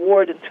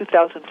award in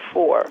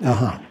 2004.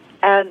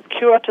 And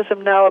Cure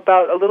Autism Now,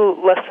 about a little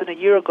less than a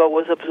year ago,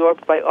 was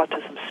absorbed by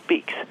Autism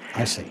Speaks.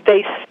 I see.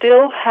 They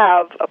still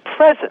have a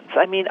presence.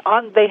 I mean,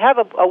 they have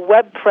a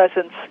web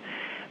presence,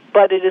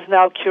 but it is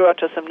now Cure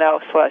Autism Now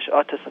 /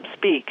 Autism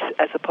Speaks,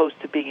 as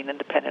opposed to being an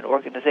independent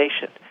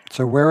organization.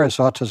 So where is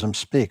Autism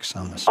Speaks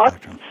on the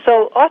spectrum?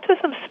 So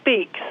Autism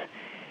Speaks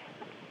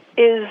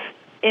is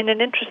in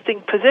an interesting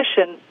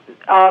position.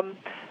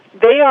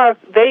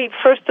 They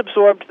first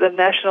absorbed the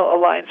National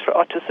Alliance for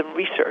Autism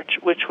Research,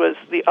 which was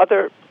the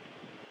other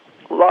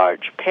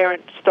large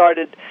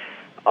parent-started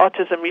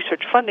autism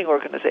research funding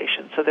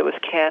organization. So there was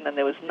CAN and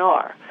there was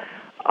NAR.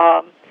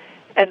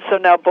 And so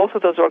now both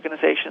of those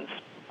organizations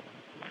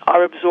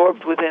are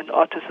absorbed within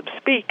Autism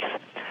Speaks.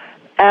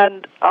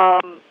 And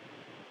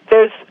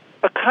there's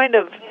a kind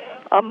of,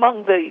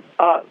 among the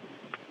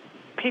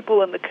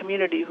people in the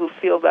community who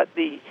feel that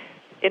the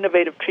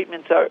innovative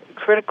treatments are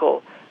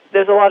critical,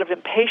 there's a lot of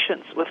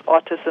impatience with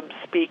Autism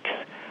Speaks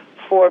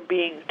for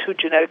being too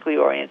genetically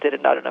oriented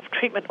and not enough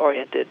treatment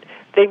oriented.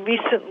 They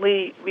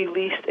recently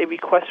released a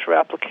request for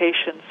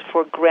applications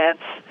for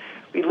grants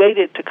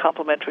related to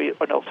complementary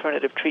and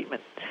alternative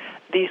treatment.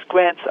 These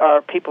grants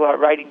people are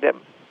writing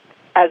them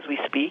as we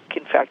speak.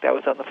 In fact, I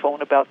was on the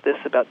phone about this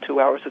about 2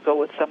 hours ago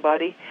with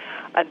somebody,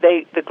 and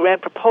the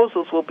grant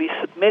proposals will be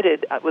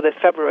submitted with a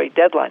February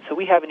deadline, so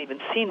we haven't even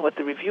seen what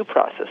the review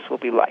process will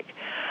be like.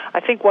 I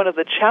think one of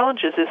the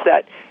challenges is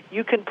that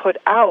you can put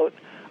out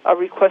a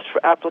request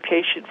for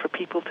application for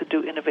people to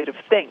do innovative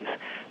things,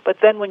 but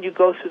then when you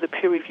go through the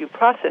peer review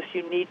process,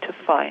 you need to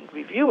find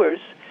reviewers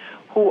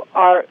who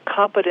are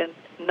competent,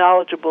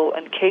 knowledgeable,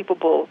 and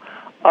capable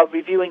of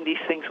reviewing these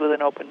things with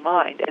an open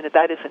mind, and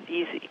that isn't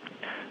easy.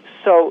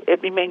 So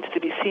it remains to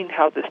be seen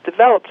how this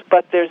develops,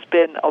 but there's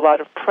been a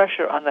lot of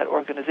pressure on that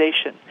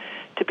organization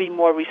to be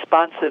more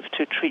responsive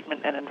to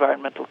treatment and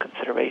environmental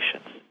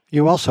considerations.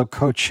 You also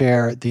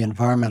co-chair the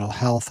Environmental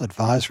Health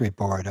Advisory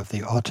Board of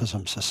the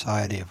Autism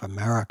Society of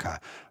America.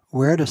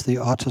 Where does the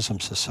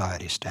Autism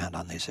Society stand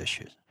on these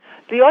issues?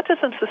 The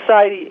Autism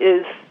Society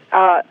is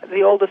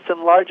the oldest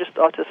and largest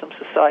autism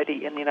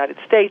society in the United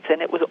States,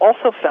 and it was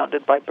also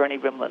founded by Bernie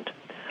Rimland.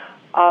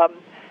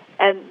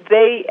 And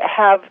they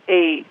have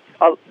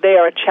they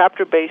are a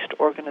chapter-based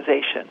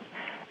organization,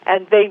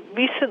 and they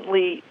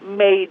recently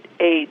made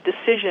a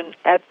decision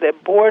at the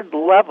board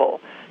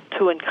level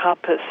to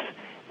encompass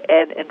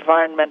an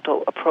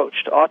environmental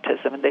approach to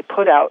autism, and they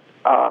put out,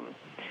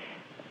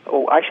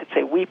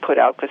 we put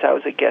out, because I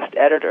was a guest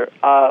editor,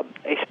 a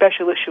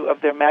special issue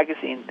of their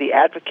magazine, The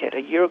Advocate,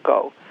 a year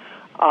ago,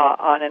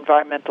 on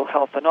environmental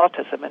health and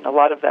autism, and a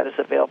lot of that is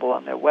available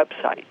on their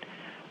website,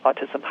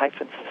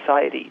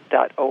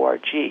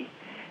 autism-society.org.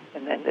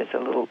 And then there's a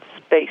little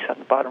space on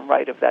the bottom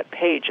right of that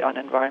page on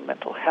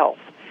environmental health.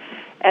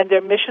 And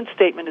their mission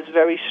statement is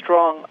very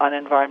strong on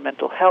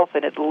environmental health,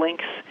 and it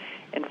links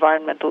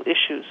environmental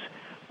issues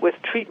with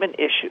treatment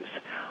issues.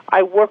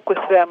 I work with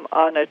them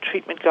on a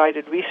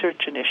treatment-guided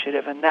research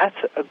initiative, and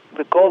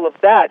the goal of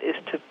that is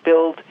to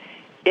build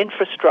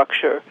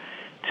infrastructure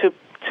to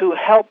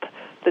help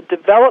the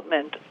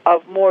development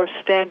of more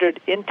standard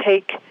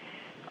intake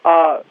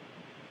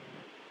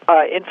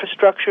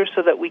infrastructure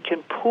so that we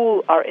can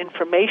pool our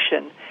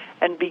information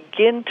and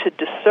begin to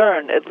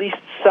discern at least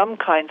some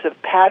kinds of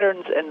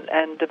patterns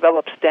and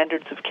develop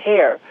standards of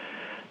care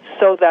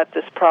so that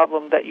this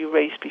problem that you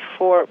raised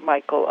before,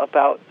 Michael,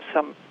 about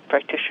some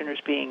practitioners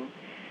being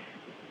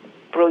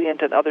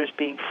brilliant and others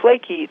being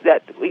flaky,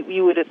 that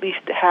we would at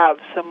least have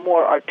some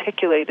more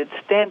articulated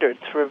standards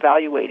for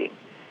evaluating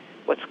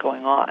what's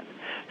going on.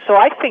 So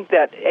I think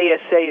that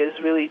ASA is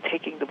really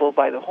taking the bull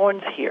by the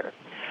horns here.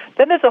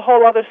 Then there's a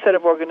whole other set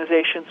of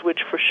organizations which,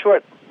 for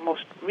short,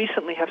 most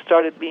recently have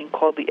started being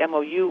called the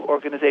MOU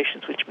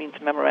organizations, which means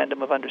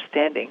Memorandum of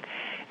Understanding.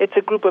 It's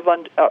a group of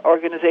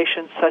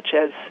organizations such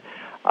as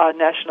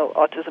National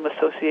Autism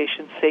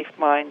Association, Safe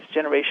Minds,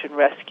 Generation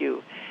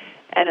Rescue,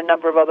 and a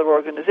number of other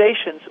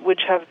organizations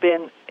which have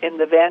been in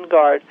the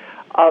vanguard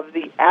of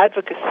the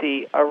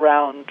advocacy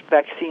around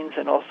vaccines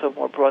and also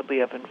more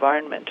broadly of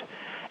environment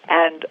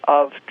and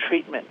of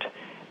treatment.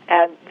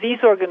 And these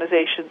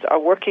organizations are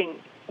working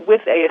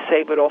with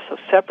ASA, but also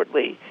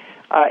separately.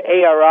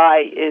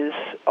 ARI is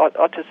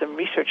Autism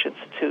Research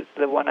Institute,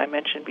 the one I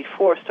mentioned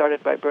before,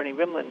 started by Bernie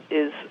Rimland,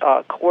 is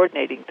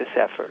coordinating this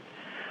effort.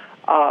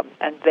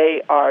 And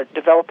they are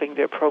developing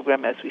their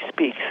program as we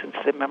speak, since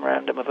the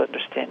Memorandum of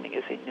Understanding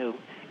is a new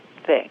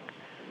thing.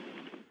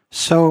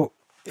 So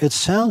it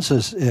sounds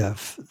as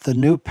if the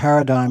new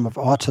paradigm of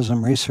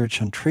autism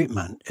research and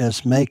treatment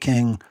is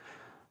making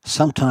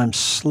sometimes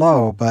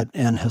slow, but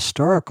in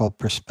historical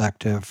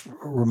perspective,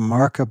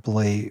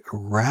 remarkably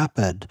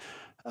rapid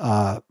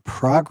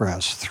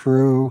progress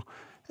through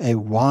a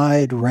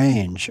wide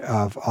range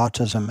of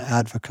autism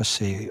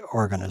advocacy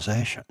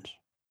organizations.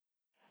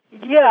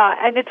 Yeah,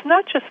 and it's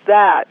not just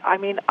that. I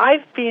mean,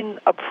 I've been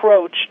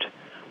approached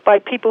by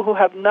people who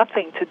have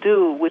nothing to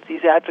do with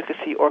these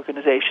advocacy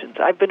organizations.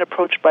 I've been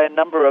approached by a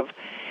number of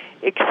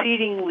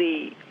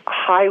exceedingly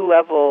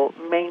high-level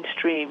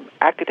mainstream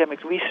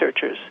academic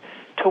researchers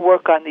to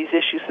work on these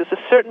issues. There's a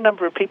certain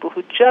number of people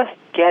who just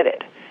get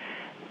it.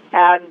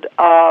 And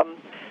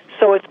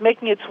so it's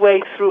making its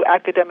way through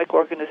academic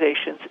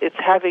organizations. It's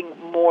having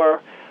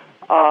more,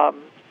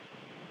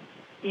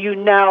 you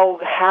now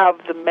have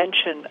the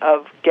mention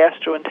of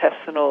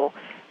gastrointestinal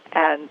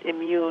and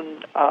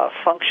immune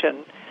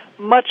function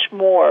much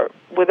more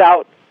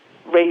without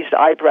raised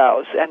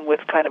eyebrows and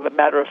with kind of a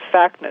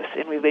matter-of-factness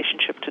in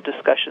relationship to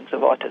discussions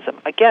of autism.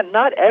 Again,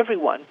 not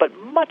everyone, but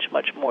much,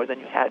 much more than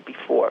you had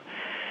before.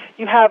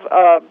 You have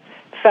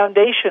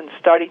foundations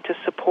starting to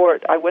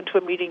support. I went to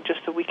a meeting just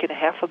a week and a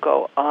half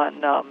ago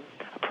on a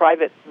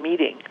private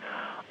meeting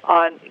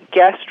on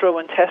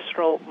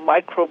gastrointestinal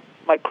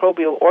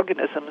microbial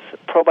organisms,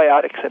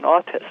 probiotics, and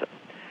autism,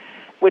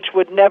 which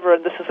would never,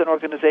 and this is an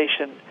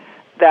organization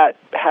that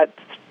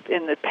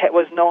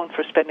was known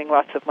for spending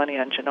lots of money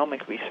on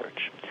genomic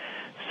research.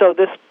 So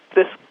this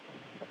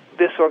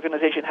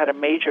organization had a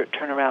major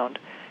turnaround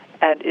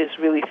and is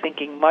really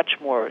thinking much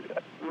more,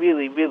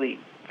 really, really,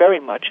 very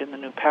much in the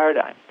new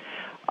paradigm.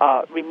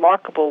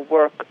 Remarkable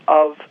work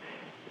of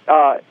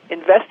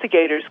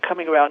investigators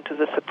coming around to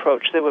this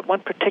approach. There was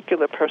one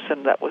particular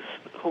person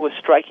who was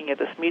striking at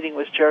this meeting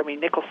was Jeremy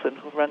Nicholson,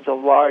 who runs a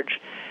large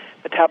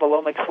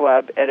metabolomics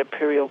lab at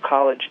Imperial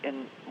College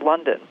in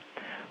London,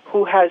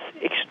 who has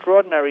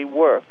extraordinary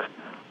work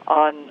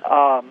on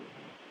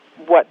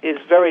what is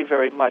very,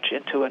 very much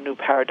into a new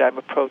paradigm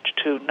approach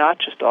to not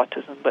just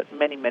autism, but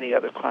many, many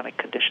other chronic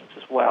conditions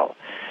as well.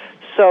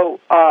 So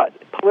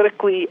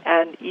politically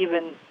and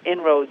even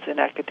inroads in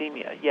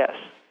academia, yes.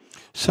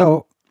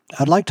 So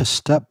I'd like to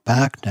step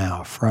back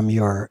now from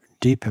your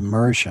deep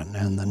immersion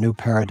in the new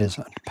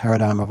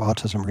paradigm of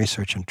autism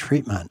research and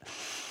treatment,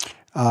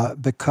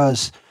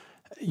 because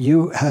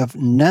you have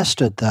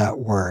nested that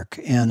work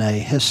in a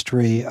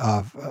history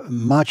of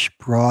much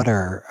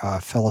broader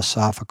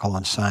philosophical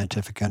and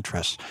scientific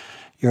interests.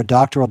 Your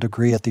doctoral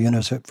degree at the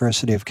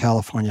University of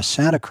California,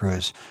 Santa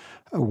Cruz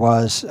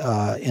was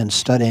in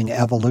studying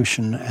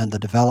evolution and the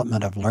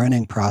development of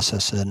learning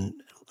process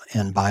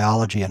in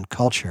biology and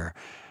culture,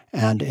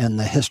 and in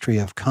the History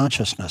of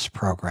Consciousness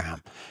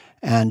program.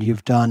 And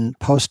you've done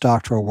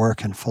postdoctoral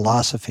work in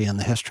philosophy and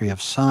the history of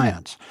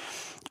science.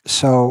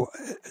 So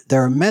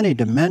there are many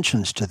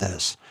dimensions to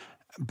this,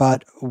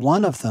 but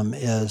one of them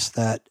is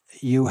that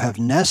you have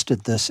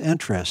nested this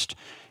interest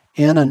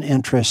in an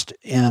interest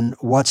in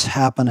what's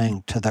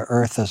happening to the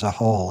earth as a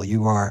whole.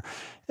 You are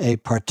a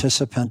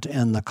participant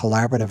in the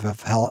Collaborative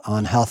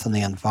on Health and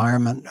the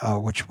Environment,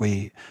 which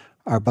we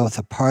are both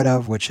a part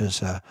of, which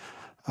is a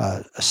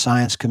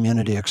science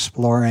community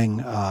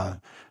exploring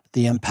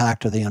the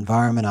impact of the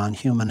environment on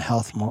human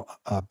health more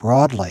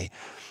broadly.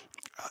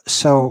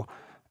 So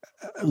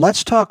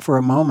let's talk for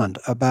a moment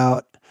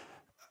about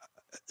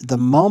the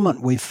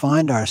moment we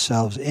find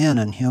ourselves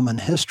in human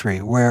history,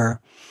 where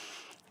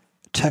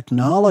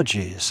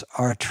technologies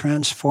are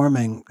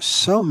transforming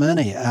so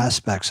many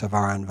aspects of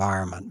our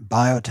environment: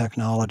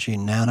 biotechnology,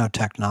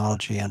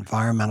 nanotechnology,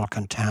 environmental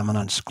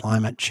contaminants,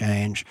 climate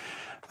change,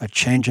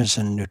 changes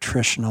in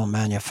nutritional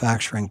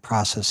manufacturing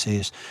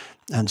processes,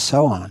 and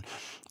so on,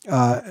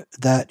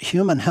 that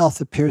human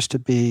health appears to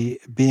be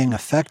being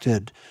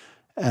affected,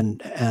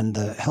 and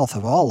the health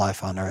of all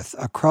life on Earth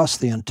across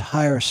the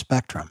entire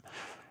spectrum.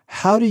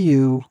 How do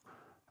you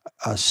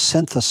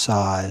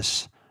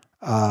synthesize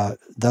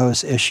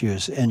those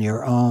issues in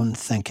your own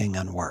thinking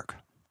and work?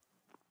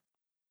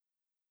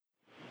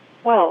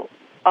 Well,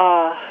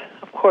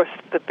 of course,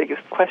 the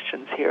biggest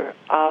questions here.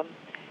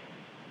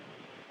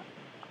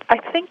 I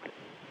think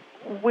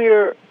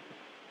we're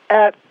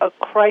at a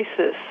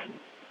crisis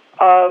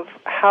of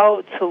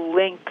how to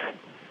link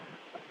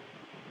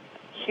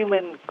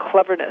human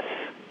cleverness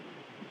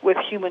with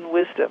human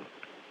wisdom.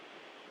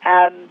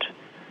 And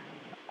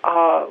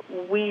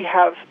we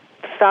have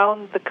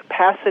found the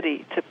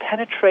capacity to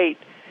penetrate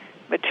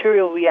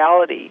material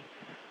reality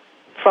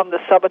from the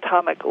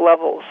subatomic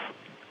levels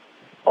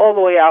all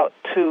the way out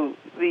to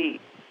the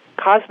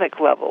cosmic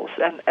levels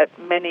and at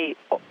many,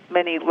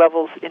 many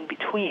levels in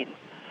between.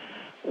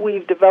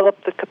 We've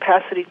developed the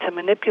capacity to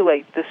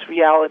manipulate this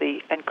reality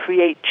and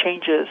create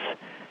changes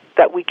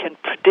that we can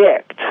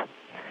predict.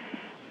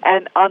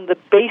 And on the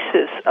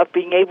basis of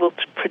being able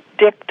to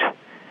predict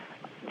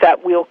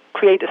that we'll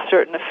create a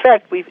certain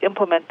effect, we've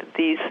implemented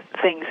these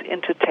things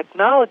into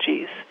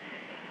technologies.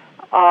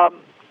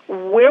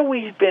 Where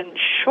we've been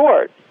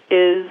short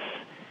is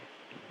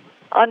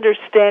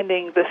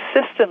understanding the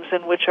systems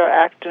in which our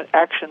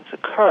actions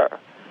occur.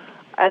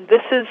 And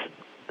this is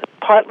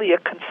partly a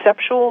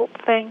conceptual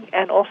thing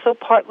and also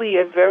partly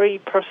a very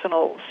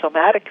personal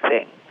somatic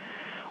thing,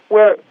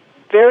 where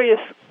various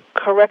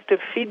corrective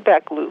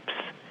feedback loops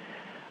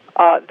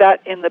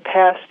that in the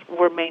past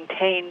were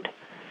maintained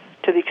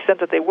to the extent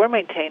that they were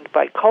maintained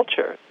by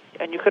culture,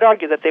 and you could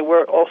argue that they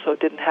were also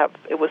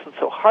it wasn't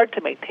so hard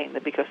to maintain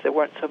them because there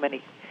weren't so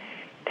many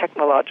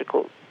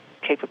technological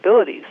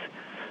capabilities,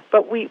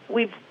 but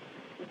we've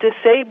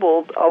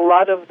disabled a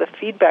lot of the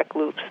feedback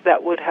loops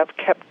that would have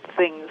kept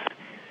things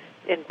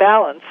in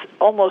balance,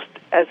 almost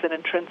as an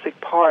intrinsic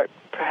part,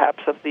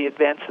 perhaps, of the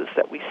advances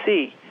that we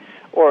see,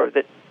 or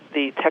the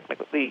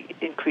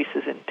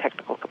increases in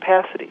technical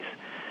capacities.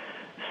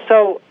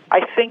 So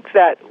I think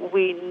that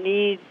we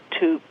need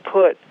to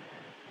put,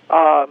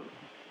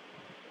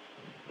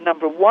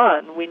 number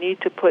one, we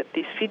need to put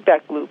these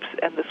feedback loops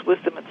and this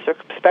wisdom and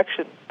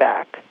circumspection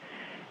back.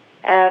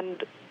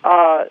 And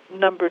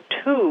number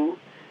two,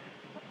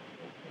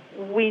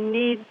 we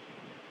need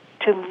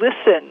to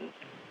listen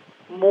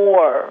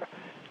more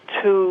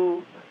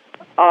to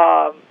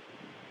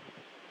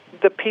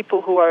the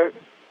people who are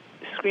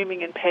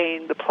screaming in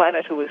pain, the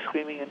planet who is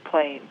screaming in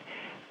pain,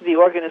 the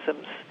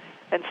organisms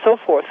and so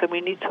forth, and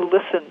we need to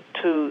listen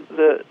to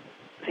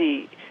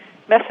the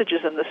messages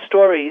and the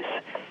stories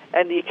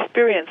and the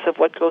experience of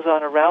what goes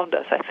on around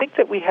us. I think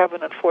that we have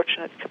an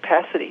unfortunate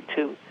capacity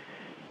to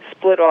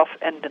split off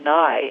and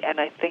deny, and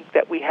I think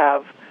that we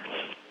have,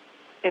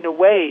 in a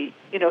way,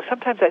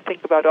 sometimes I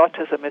think about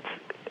autism,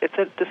 it's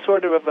a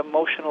disorder of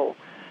emotional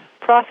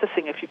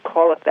processing, if you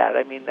call it that.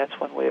 I mean, that's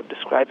one way of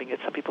describing it.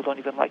 Some people don't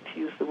even like to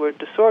use the word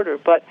disorder,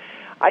 but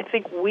I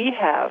think we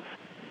have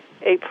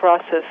a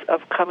process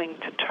of coming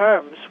to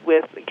terms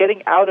with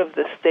getting out of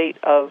the state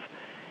of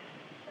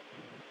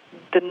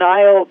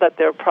denial that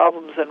there are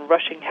problems and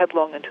rushing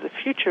headlong into the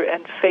future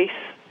and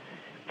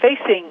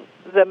facing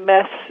the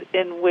mess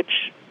in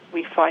which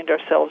we find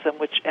ourselves and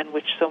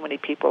which so many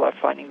people are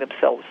finding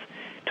themselves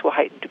to a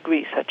heightened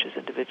degree, such as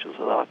individuals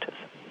with autism.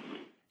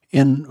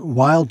 In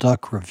Wild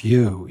Duck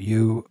Review,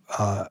 you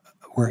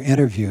were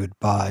interviewed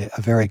by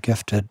a very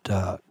gifted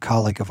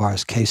colleague of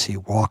ours, Casey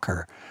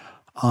Walker,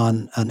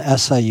 on an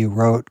essay you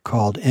wrote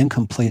called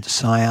Incomplete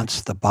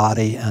Science, the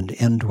Body and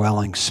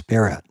Indwelling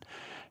Spirit.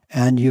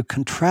 And you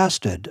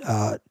contrasted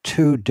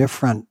two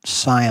different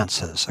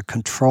sciences, a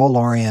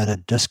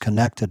control-oriented,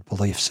 disconnected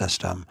belief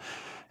system,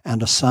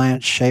 and a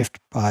science shaped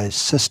by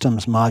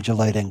systems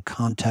modulating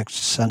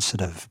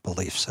context-sensitive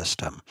belief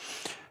system.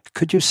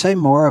 Could you say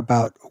more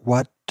about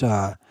what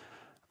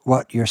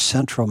your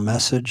central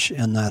message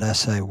in that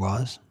essay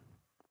was?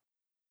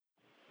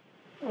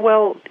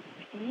 Well,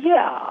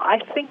 yeah, I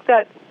think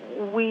that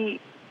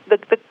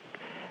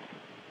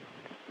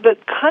the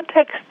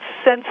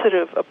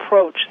context-sensitive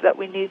approach that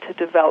we need to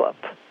develop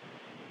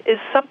is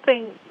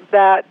something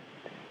that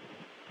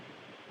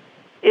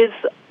is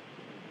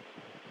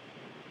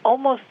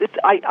almost,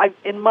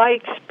 in my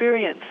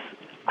experience,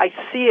 I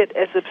see it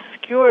as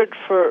obscured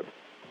for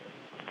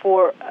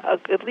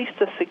at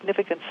least a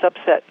significant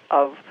subset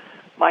of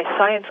my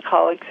science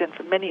colleagues and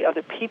for many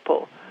other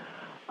people.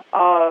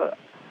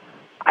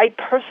 I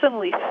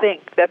personally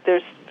think that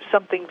there's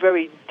something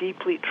very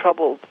deeply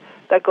troubled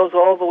that goes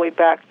all the way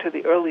back to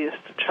the earliest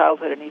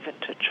childhood and even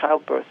to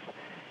childbirth,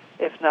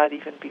 if not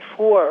even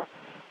before,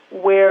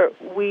 where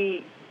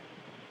the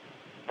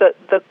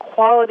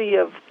quality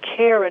of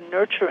care and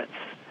nurturance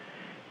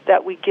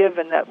that we give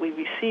and that we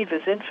receive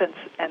as infants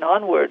and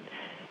onward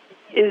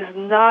is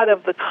not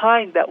of the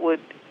kind that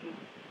would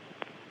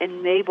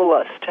enable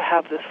us to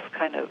have this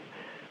kind of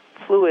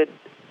fluid,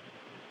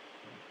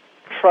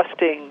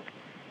 trusting,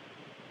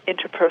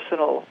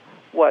 interpersonal,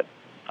 what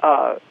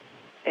a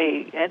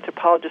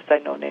anthropologist I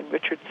know named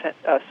Richard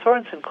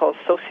Sorensen calls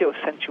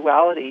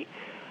sociosensuality.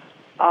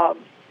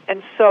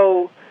 And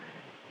so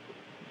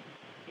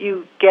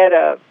you get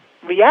a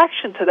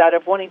reaction to that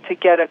of wanting to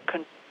get a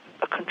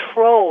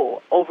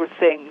control over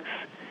things,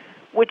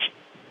 which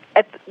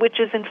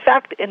is in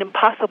fact an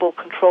impossible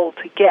control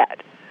to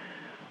get.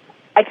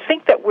 I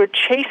think that we're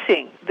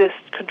chasing this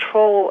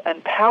control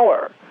and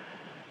power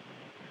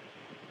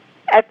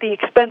at the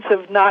expense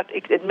of not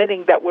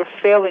admitting that we're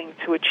failing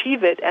to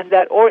achieve it, and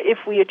that, or if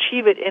we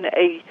achieve it in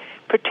a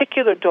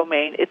particular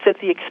domain, it's at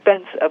the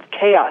expense of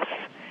chaos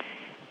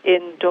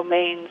in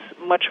domains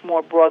much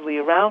more broadly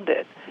around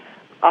it.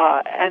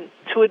 And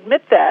to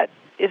admit that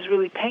is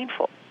really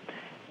painful.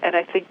 And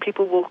I think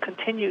people will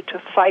continue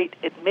to fight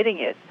admitting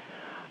it.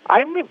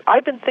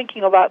 I've been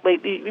thinking a lot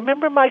lately.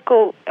 Remember,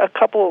 Michael, a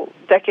couple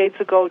decades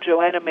ago,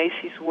 Joanna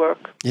Macy's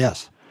work?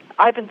 Yes.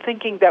 I've been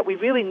thinking that we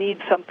really need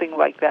something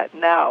like that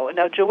now.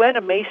 Now,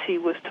 Joanna Macy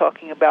was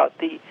talking about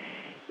the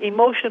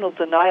emotional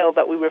denial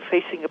that we were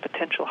facing a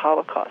potential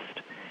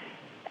Holocaust.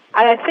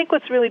 And I think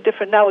what's really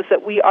different now is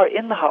that we are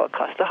in the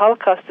Holocaust. The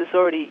Holocaust is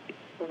already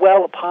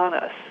well upon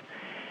us.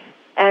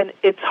 And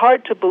it's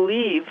hard to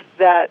believe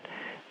that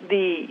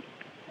the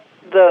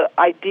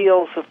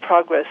ideals of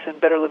progress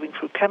and better living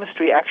through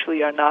chemistry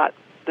actually are not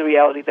the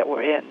reality that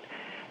we're in.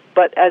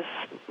 But as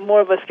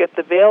more of us get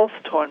the veils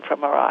torn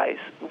from our eyes,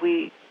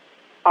 we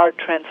are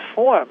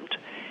transformed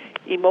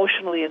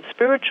emotionally and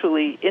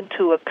spiritually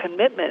into a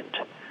commitment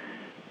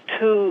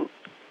to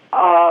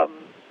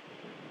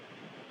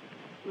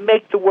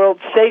make the world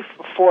safe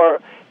for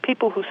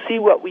people who see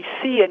what we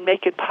see and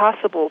make it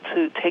possible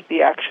to take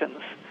the actions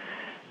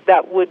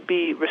that would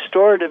be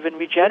restorative and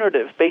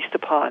regenerative based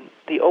upon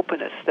the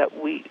openness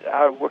that we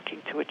are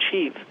working to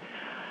achieve.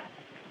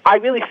 I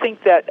really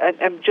think that, and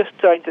I'm just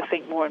starting to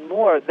think more and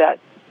more, that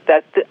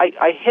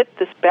I hit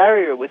this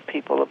barrier with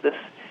people of this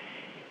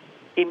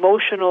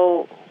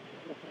emotional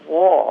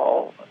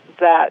wall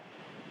that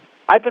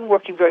I've been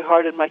working very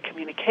hard in my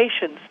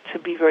communications to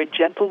be very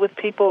gentle with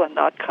people and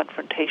not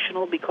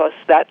confrontational, because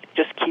that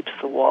just keeps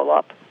the wall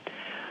up.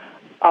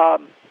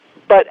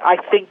 But I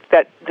think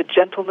that the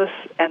gentleness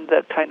and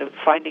the kind of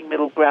finding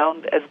middle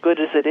ground, as good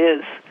as it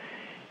is,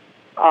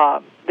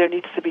 there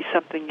needs to be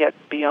something yet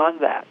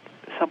beyond that,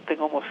 something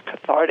almost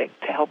cathartic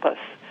to help us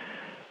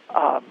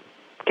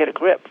get a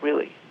grip,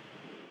 really.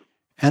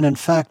 And in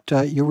fact,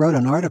 you wrote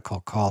an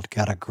article called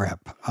Get a Grip.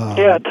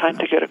 Time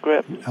to Get a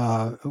Grip.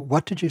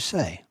 What did you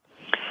say?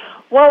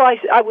 Well,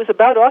 I was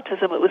about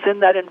autism. It was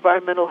in that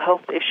environmental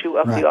health issue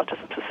of Right. the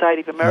Autism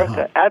Society of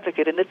America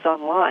Advocate, and it's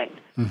online.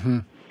 Mm-hmm.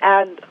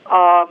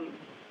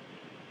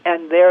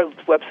 And their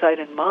website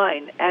and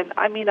mine. And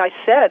I mean, I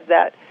said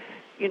that,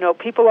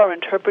 people are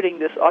interpreting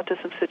this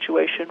autism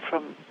situation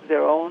from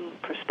their own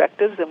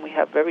perspectives, and we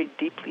have very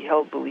deeply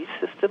held belief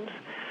systems.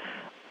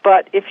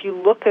 But if you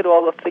look at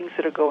all the things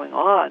that are going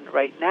on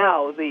right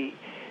now, the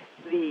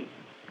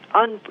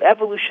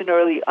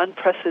evolutionarily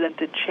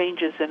unprecedented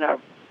changes in our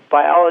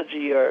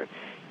biology, our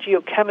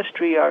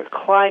geochemistry, our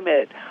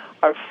climate,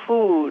 our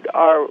food,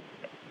 our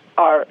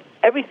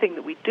everything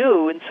that we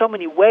do in so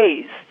many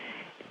ways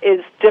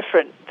is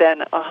different than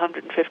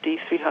 150,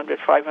 300,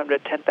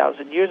 500,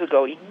 10,000 years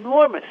ago.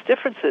 Enormous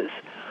differences.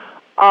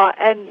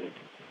 And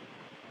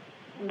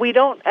we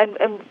don't, and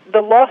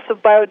the loss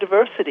of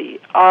biodiversity.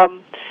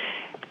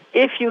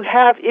 If you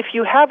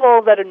have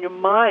all that in your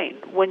mind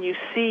when you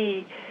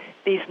see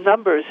these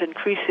numbers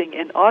increasing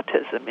in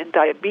autism, in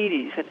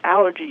diabetes, in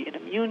allergy, in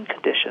immune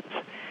conditions,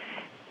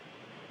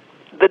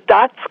 the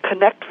dots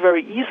connect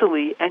very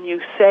easily, and you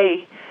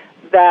say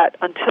that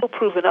until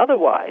proven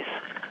otherwise,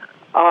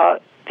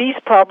 these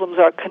problems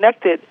are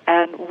connected,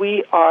 and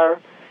we are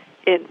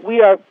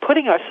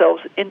putting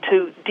ourselves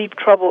into deep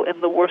trouble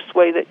in the worst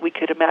way that we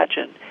could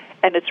imagine,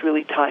 and it's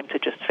really time to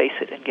just face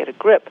it and get a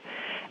grip.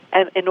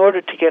 And in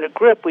order to get a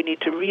grip, we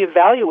need to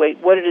reevaluate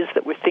what it is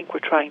that we think we're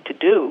trying to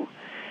do.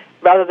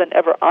 Rather than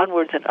ever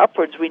onwards and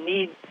upwards, we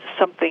need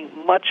something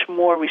much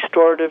more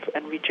restorative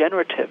and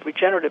regenerative.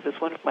 Regenerative is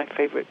one of my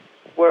favorite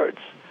words.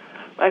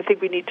 I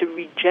think we need to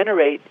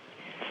regenerate.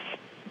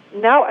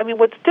 Now, I mean,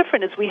 what's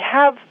different is we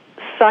have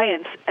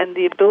science and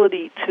the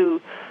ability to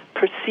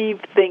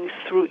perceive things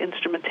through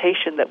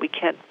instrumentation that we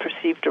can't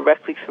perceive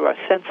directly through our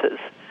senses.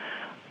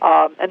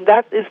 And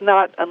that is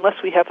not, unless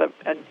we have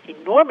an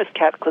enormous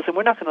cataclysm,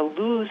 we're not going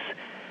to lose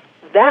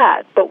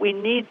that, but we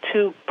need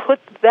to put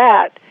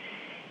that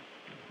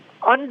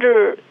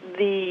under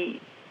the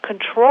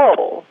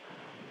control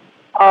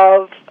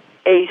of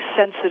a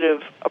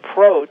sensitive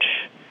approach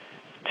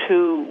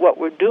to what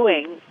we're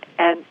doing,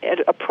 and an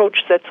approach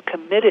that's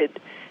committed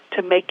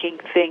to making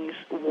things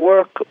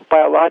work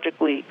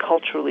biologically,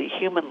 culturally,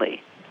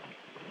 humanly.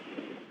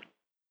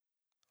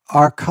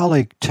 Our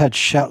colleague Ted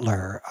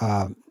Shetler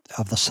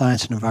of the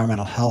Science and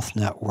Environmental Health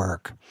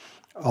Network,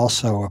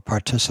 also a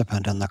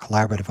participant in the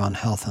Collaborative on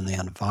Health and the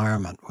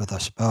Environment with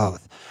us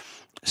both,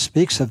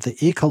 speaks of the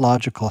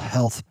ecological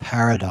health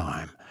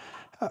paradigm,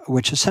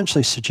 which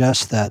essentially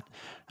suggests that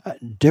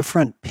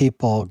different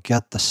people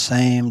get the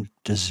same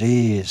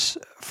disease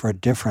for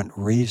different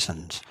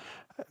reasons,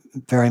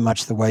 very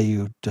much the way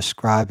you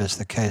describe is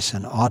the case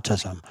in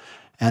autism.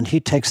 And he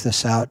takes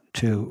this out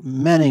to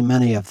many,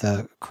 many of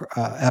the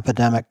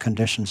epidemic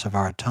conditions of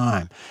our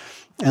time.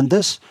 And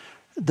this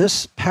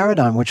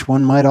paradigm, which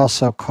one might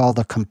also call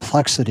the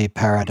complexity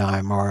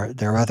paradigm, or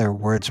there are other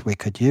words we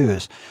could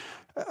use,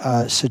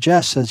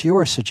 suggests, as you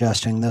were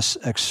suggesting, this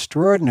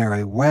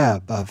extraordinary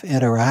web of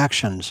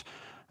interactions,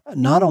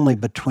 not only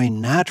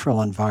between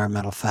natural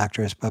environmental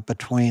factors, but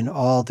between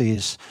all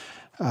these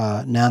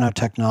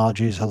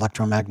nanotechnologies,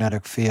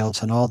 electromagnetic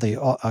fields, and all the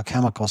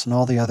chemicals and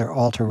all the other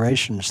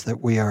alterations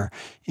that we are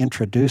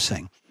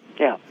introducing.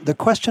 Yeah. The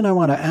question I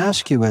want to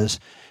ask you is,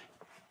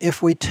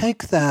 if we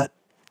take that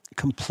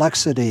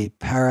complexity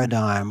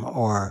paradigm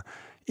or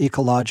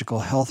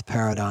ecological health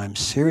paradigm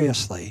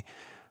seriously,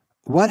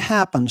 what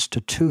happens to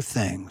two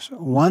things?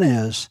 One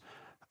is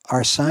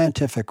our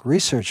scientific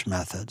research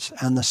methods,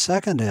 and the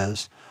second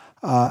is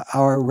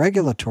our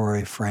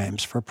regulatory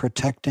frames for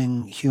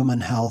protecting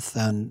human health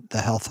and the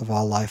health of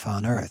all life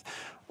on Earth.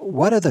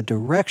 What are the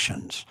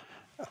directions,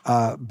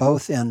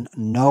 both in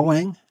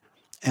knowing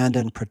and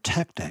in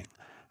protecting,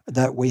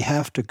 that we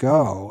have to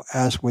go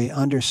as we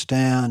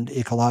understand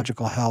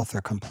ecological health or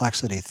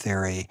complexity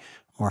theory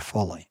more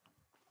fully?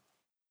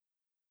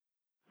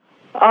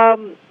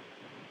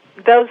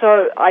 Those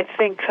are, I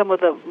think, some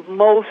of the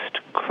most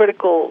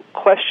critical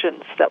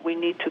questions that we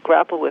need to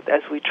grapple with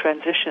as we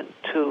transition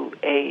to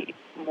a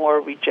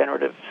more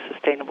regenerative,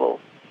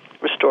 sustainable,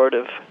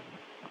 restorative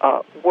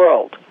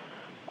world.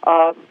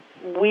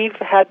 We've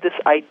had this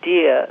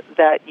idea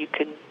that you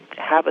can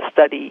have a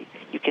study,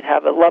 you can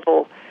have a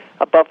level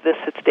above this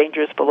it's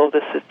dangerous, below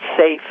this it's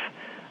safe.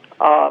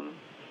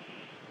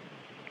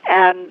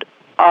 And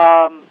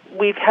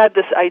we've had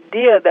this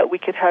idea that we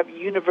could have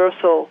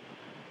universal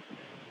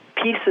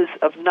pieces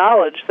of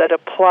knowledge that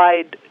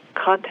applied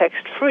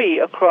context-free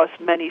across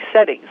many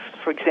settings.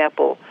 For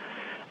example,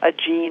 a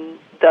gene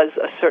does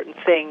a certain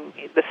thing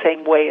the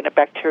same way in a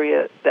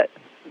bacteria that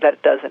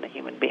it does in a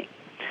human being.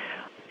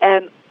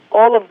 And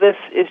all of this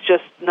is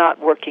just not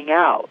working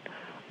out.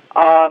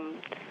 I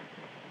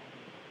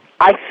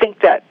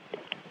think that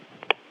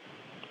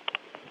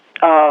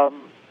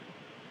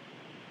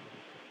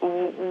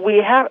we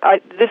have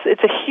this.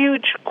 It's a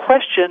huge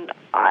question.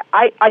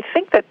 I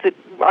think that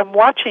I'm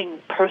watching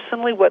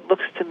personally what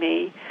looks to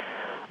me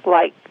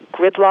like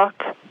gridlock,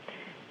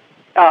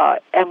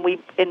 and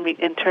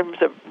in terms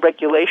of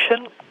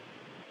regulation,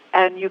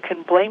 and you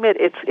can blame it.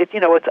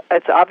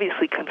 It's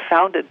obviously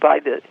confounded by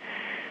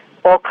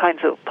all kinds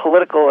of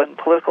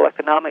political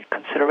economic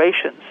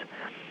considerations.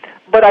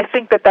 But I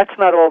think that that's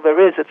not all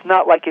there is. It's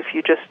not like if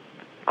you just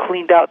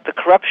cleaned out the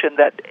corruption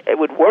that it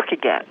would work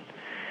again.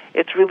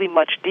 It's really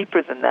much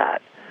deeper than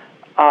that.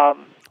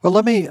 Well,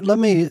 let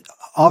me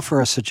offer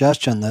a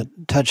suggestion that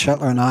Ted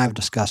Shetler and I have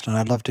discussed, and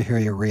I'd love to hear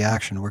your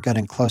reaction. We're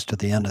getting close to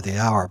the end of the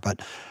hour,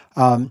 but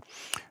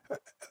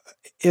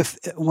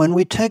when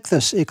we take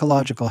this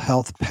ecological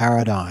health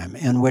paradigm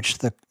in which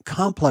the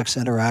complex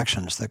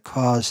interactions that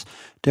cause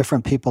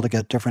different people to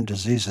get different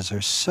diseases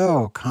are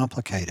so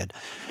complicated,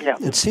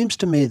 it seems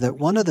to me that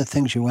one of the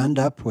things you end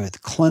up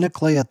with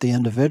clinically at the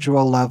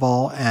individual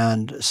level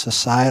and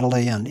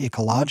societally and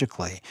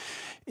ecologically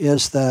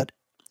is that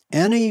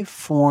any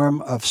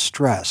form of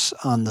stress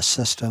on the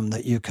system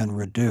that you can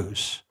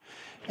reduce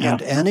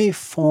and any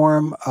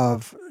form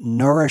of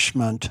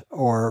nourishment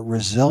or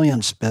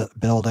resilience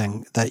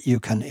building that you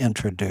can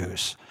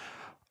introduce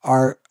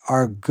are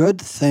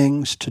good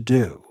things to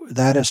do.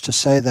 That is to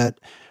say that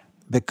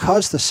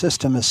because the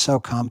system is so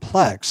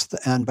complex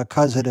and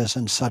because it is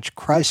in such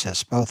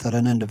crisis, both at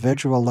an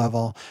individual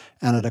level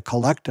and at a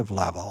collective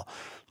level,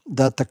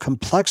 that the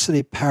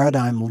complexity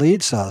paradigm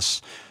leads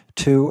us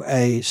to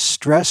a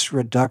stress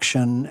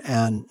reduction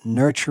and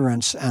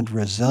nurturance and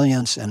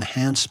resilience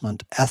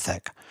enhancement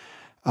ethic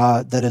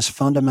that is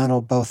fundamental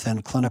both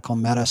in clinical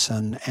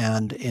medicine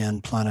and in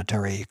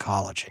planetary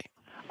ecology.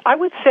 I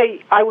would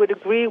say I would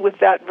agree with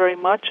that very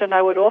much, and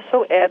I would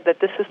also add that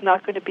this is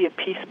not going to be a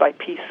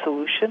piece-by-piece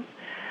solution,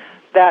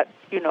 that,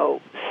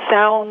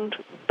 sound,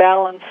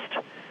 balanced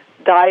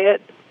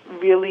diet,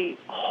 really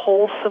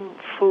wholesome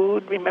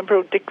food.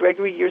 Remember Dick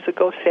Gregory years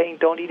ago saying,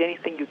 don't eat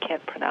anything you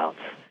can't pronounce?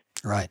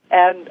 Right.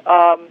 And,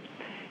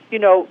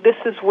 this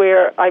is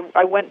where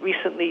I went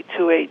recently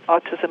to a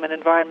autism and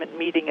environment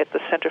meeting at the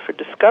Center for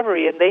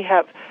Discovery, and they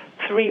have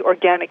 3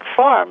 organic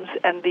farms,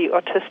 and the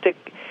autistic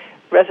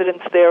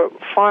residents there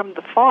farm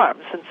the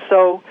farms. And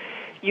so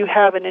you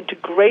have an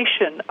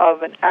integration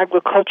of an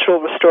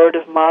agricultural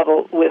restorative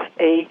model with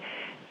a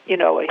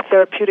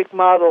therapeutic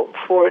model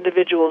for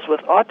individuals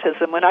with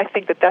autism, and I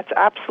think that that's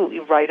absolutely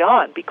right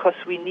on, because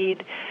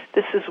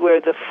this is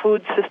where the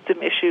food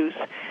system issues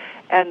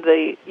and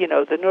the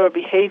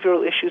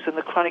neurobehavioral issues and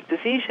the chronic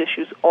disease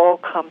issues all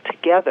come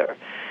together.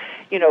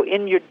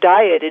 In your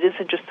diet, it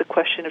isn't just a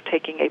question of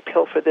taking a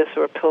pill for this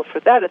or a pill for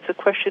that. It's a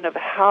question of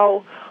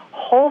how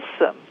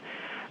wholesome,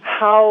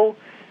 how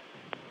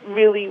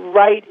really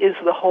right is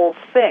the whole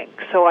thing.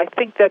 So I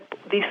think that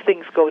these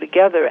things go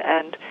together,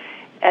 and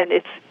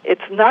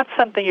it's not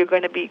something you're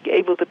going to be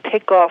able to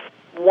pick off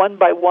one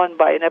by one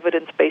by an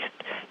evidence-based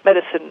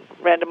medicine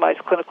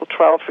randomized clinical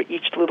trial for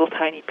each little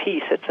tiny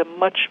piece. It's a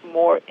much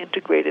more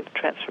integrated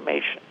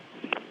transformation.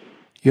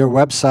 Your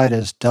website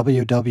is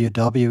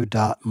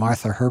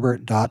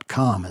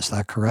www.marthaherbert.com. Is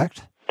that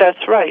correct?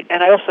 That's right.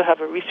 And I also have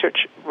a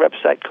research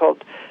website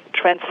called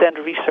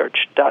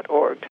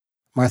transcendresearch.org.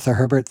 Martha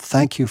Herbert,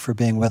 thank you for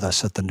being with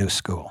us at the New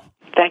School.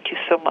 Thank you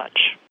so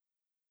much.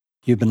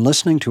 You've been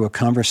listening to a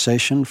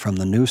conversation from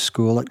the New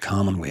School at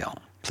Commonweal.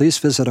 Please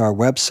visit our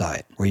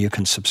website where you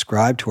can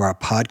subscribe to our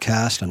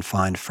podcast and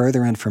find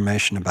further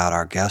information about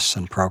our guests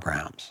and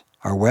programs.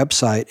 Our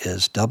website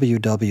is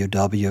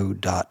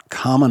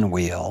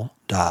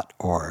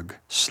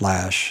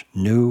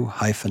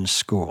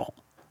www.commonweal.org/new-school.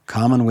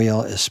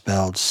 Commonweal is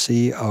spelled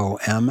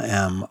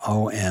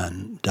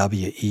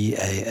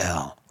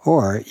COMMONWEAL.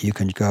 Or you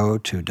can go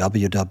to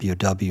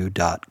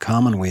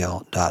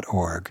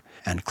www.commonweal.org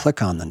and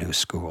click on the New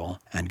School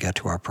and get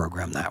to our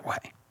program that way.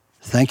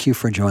 Thank you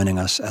for joining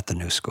us at the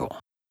New School.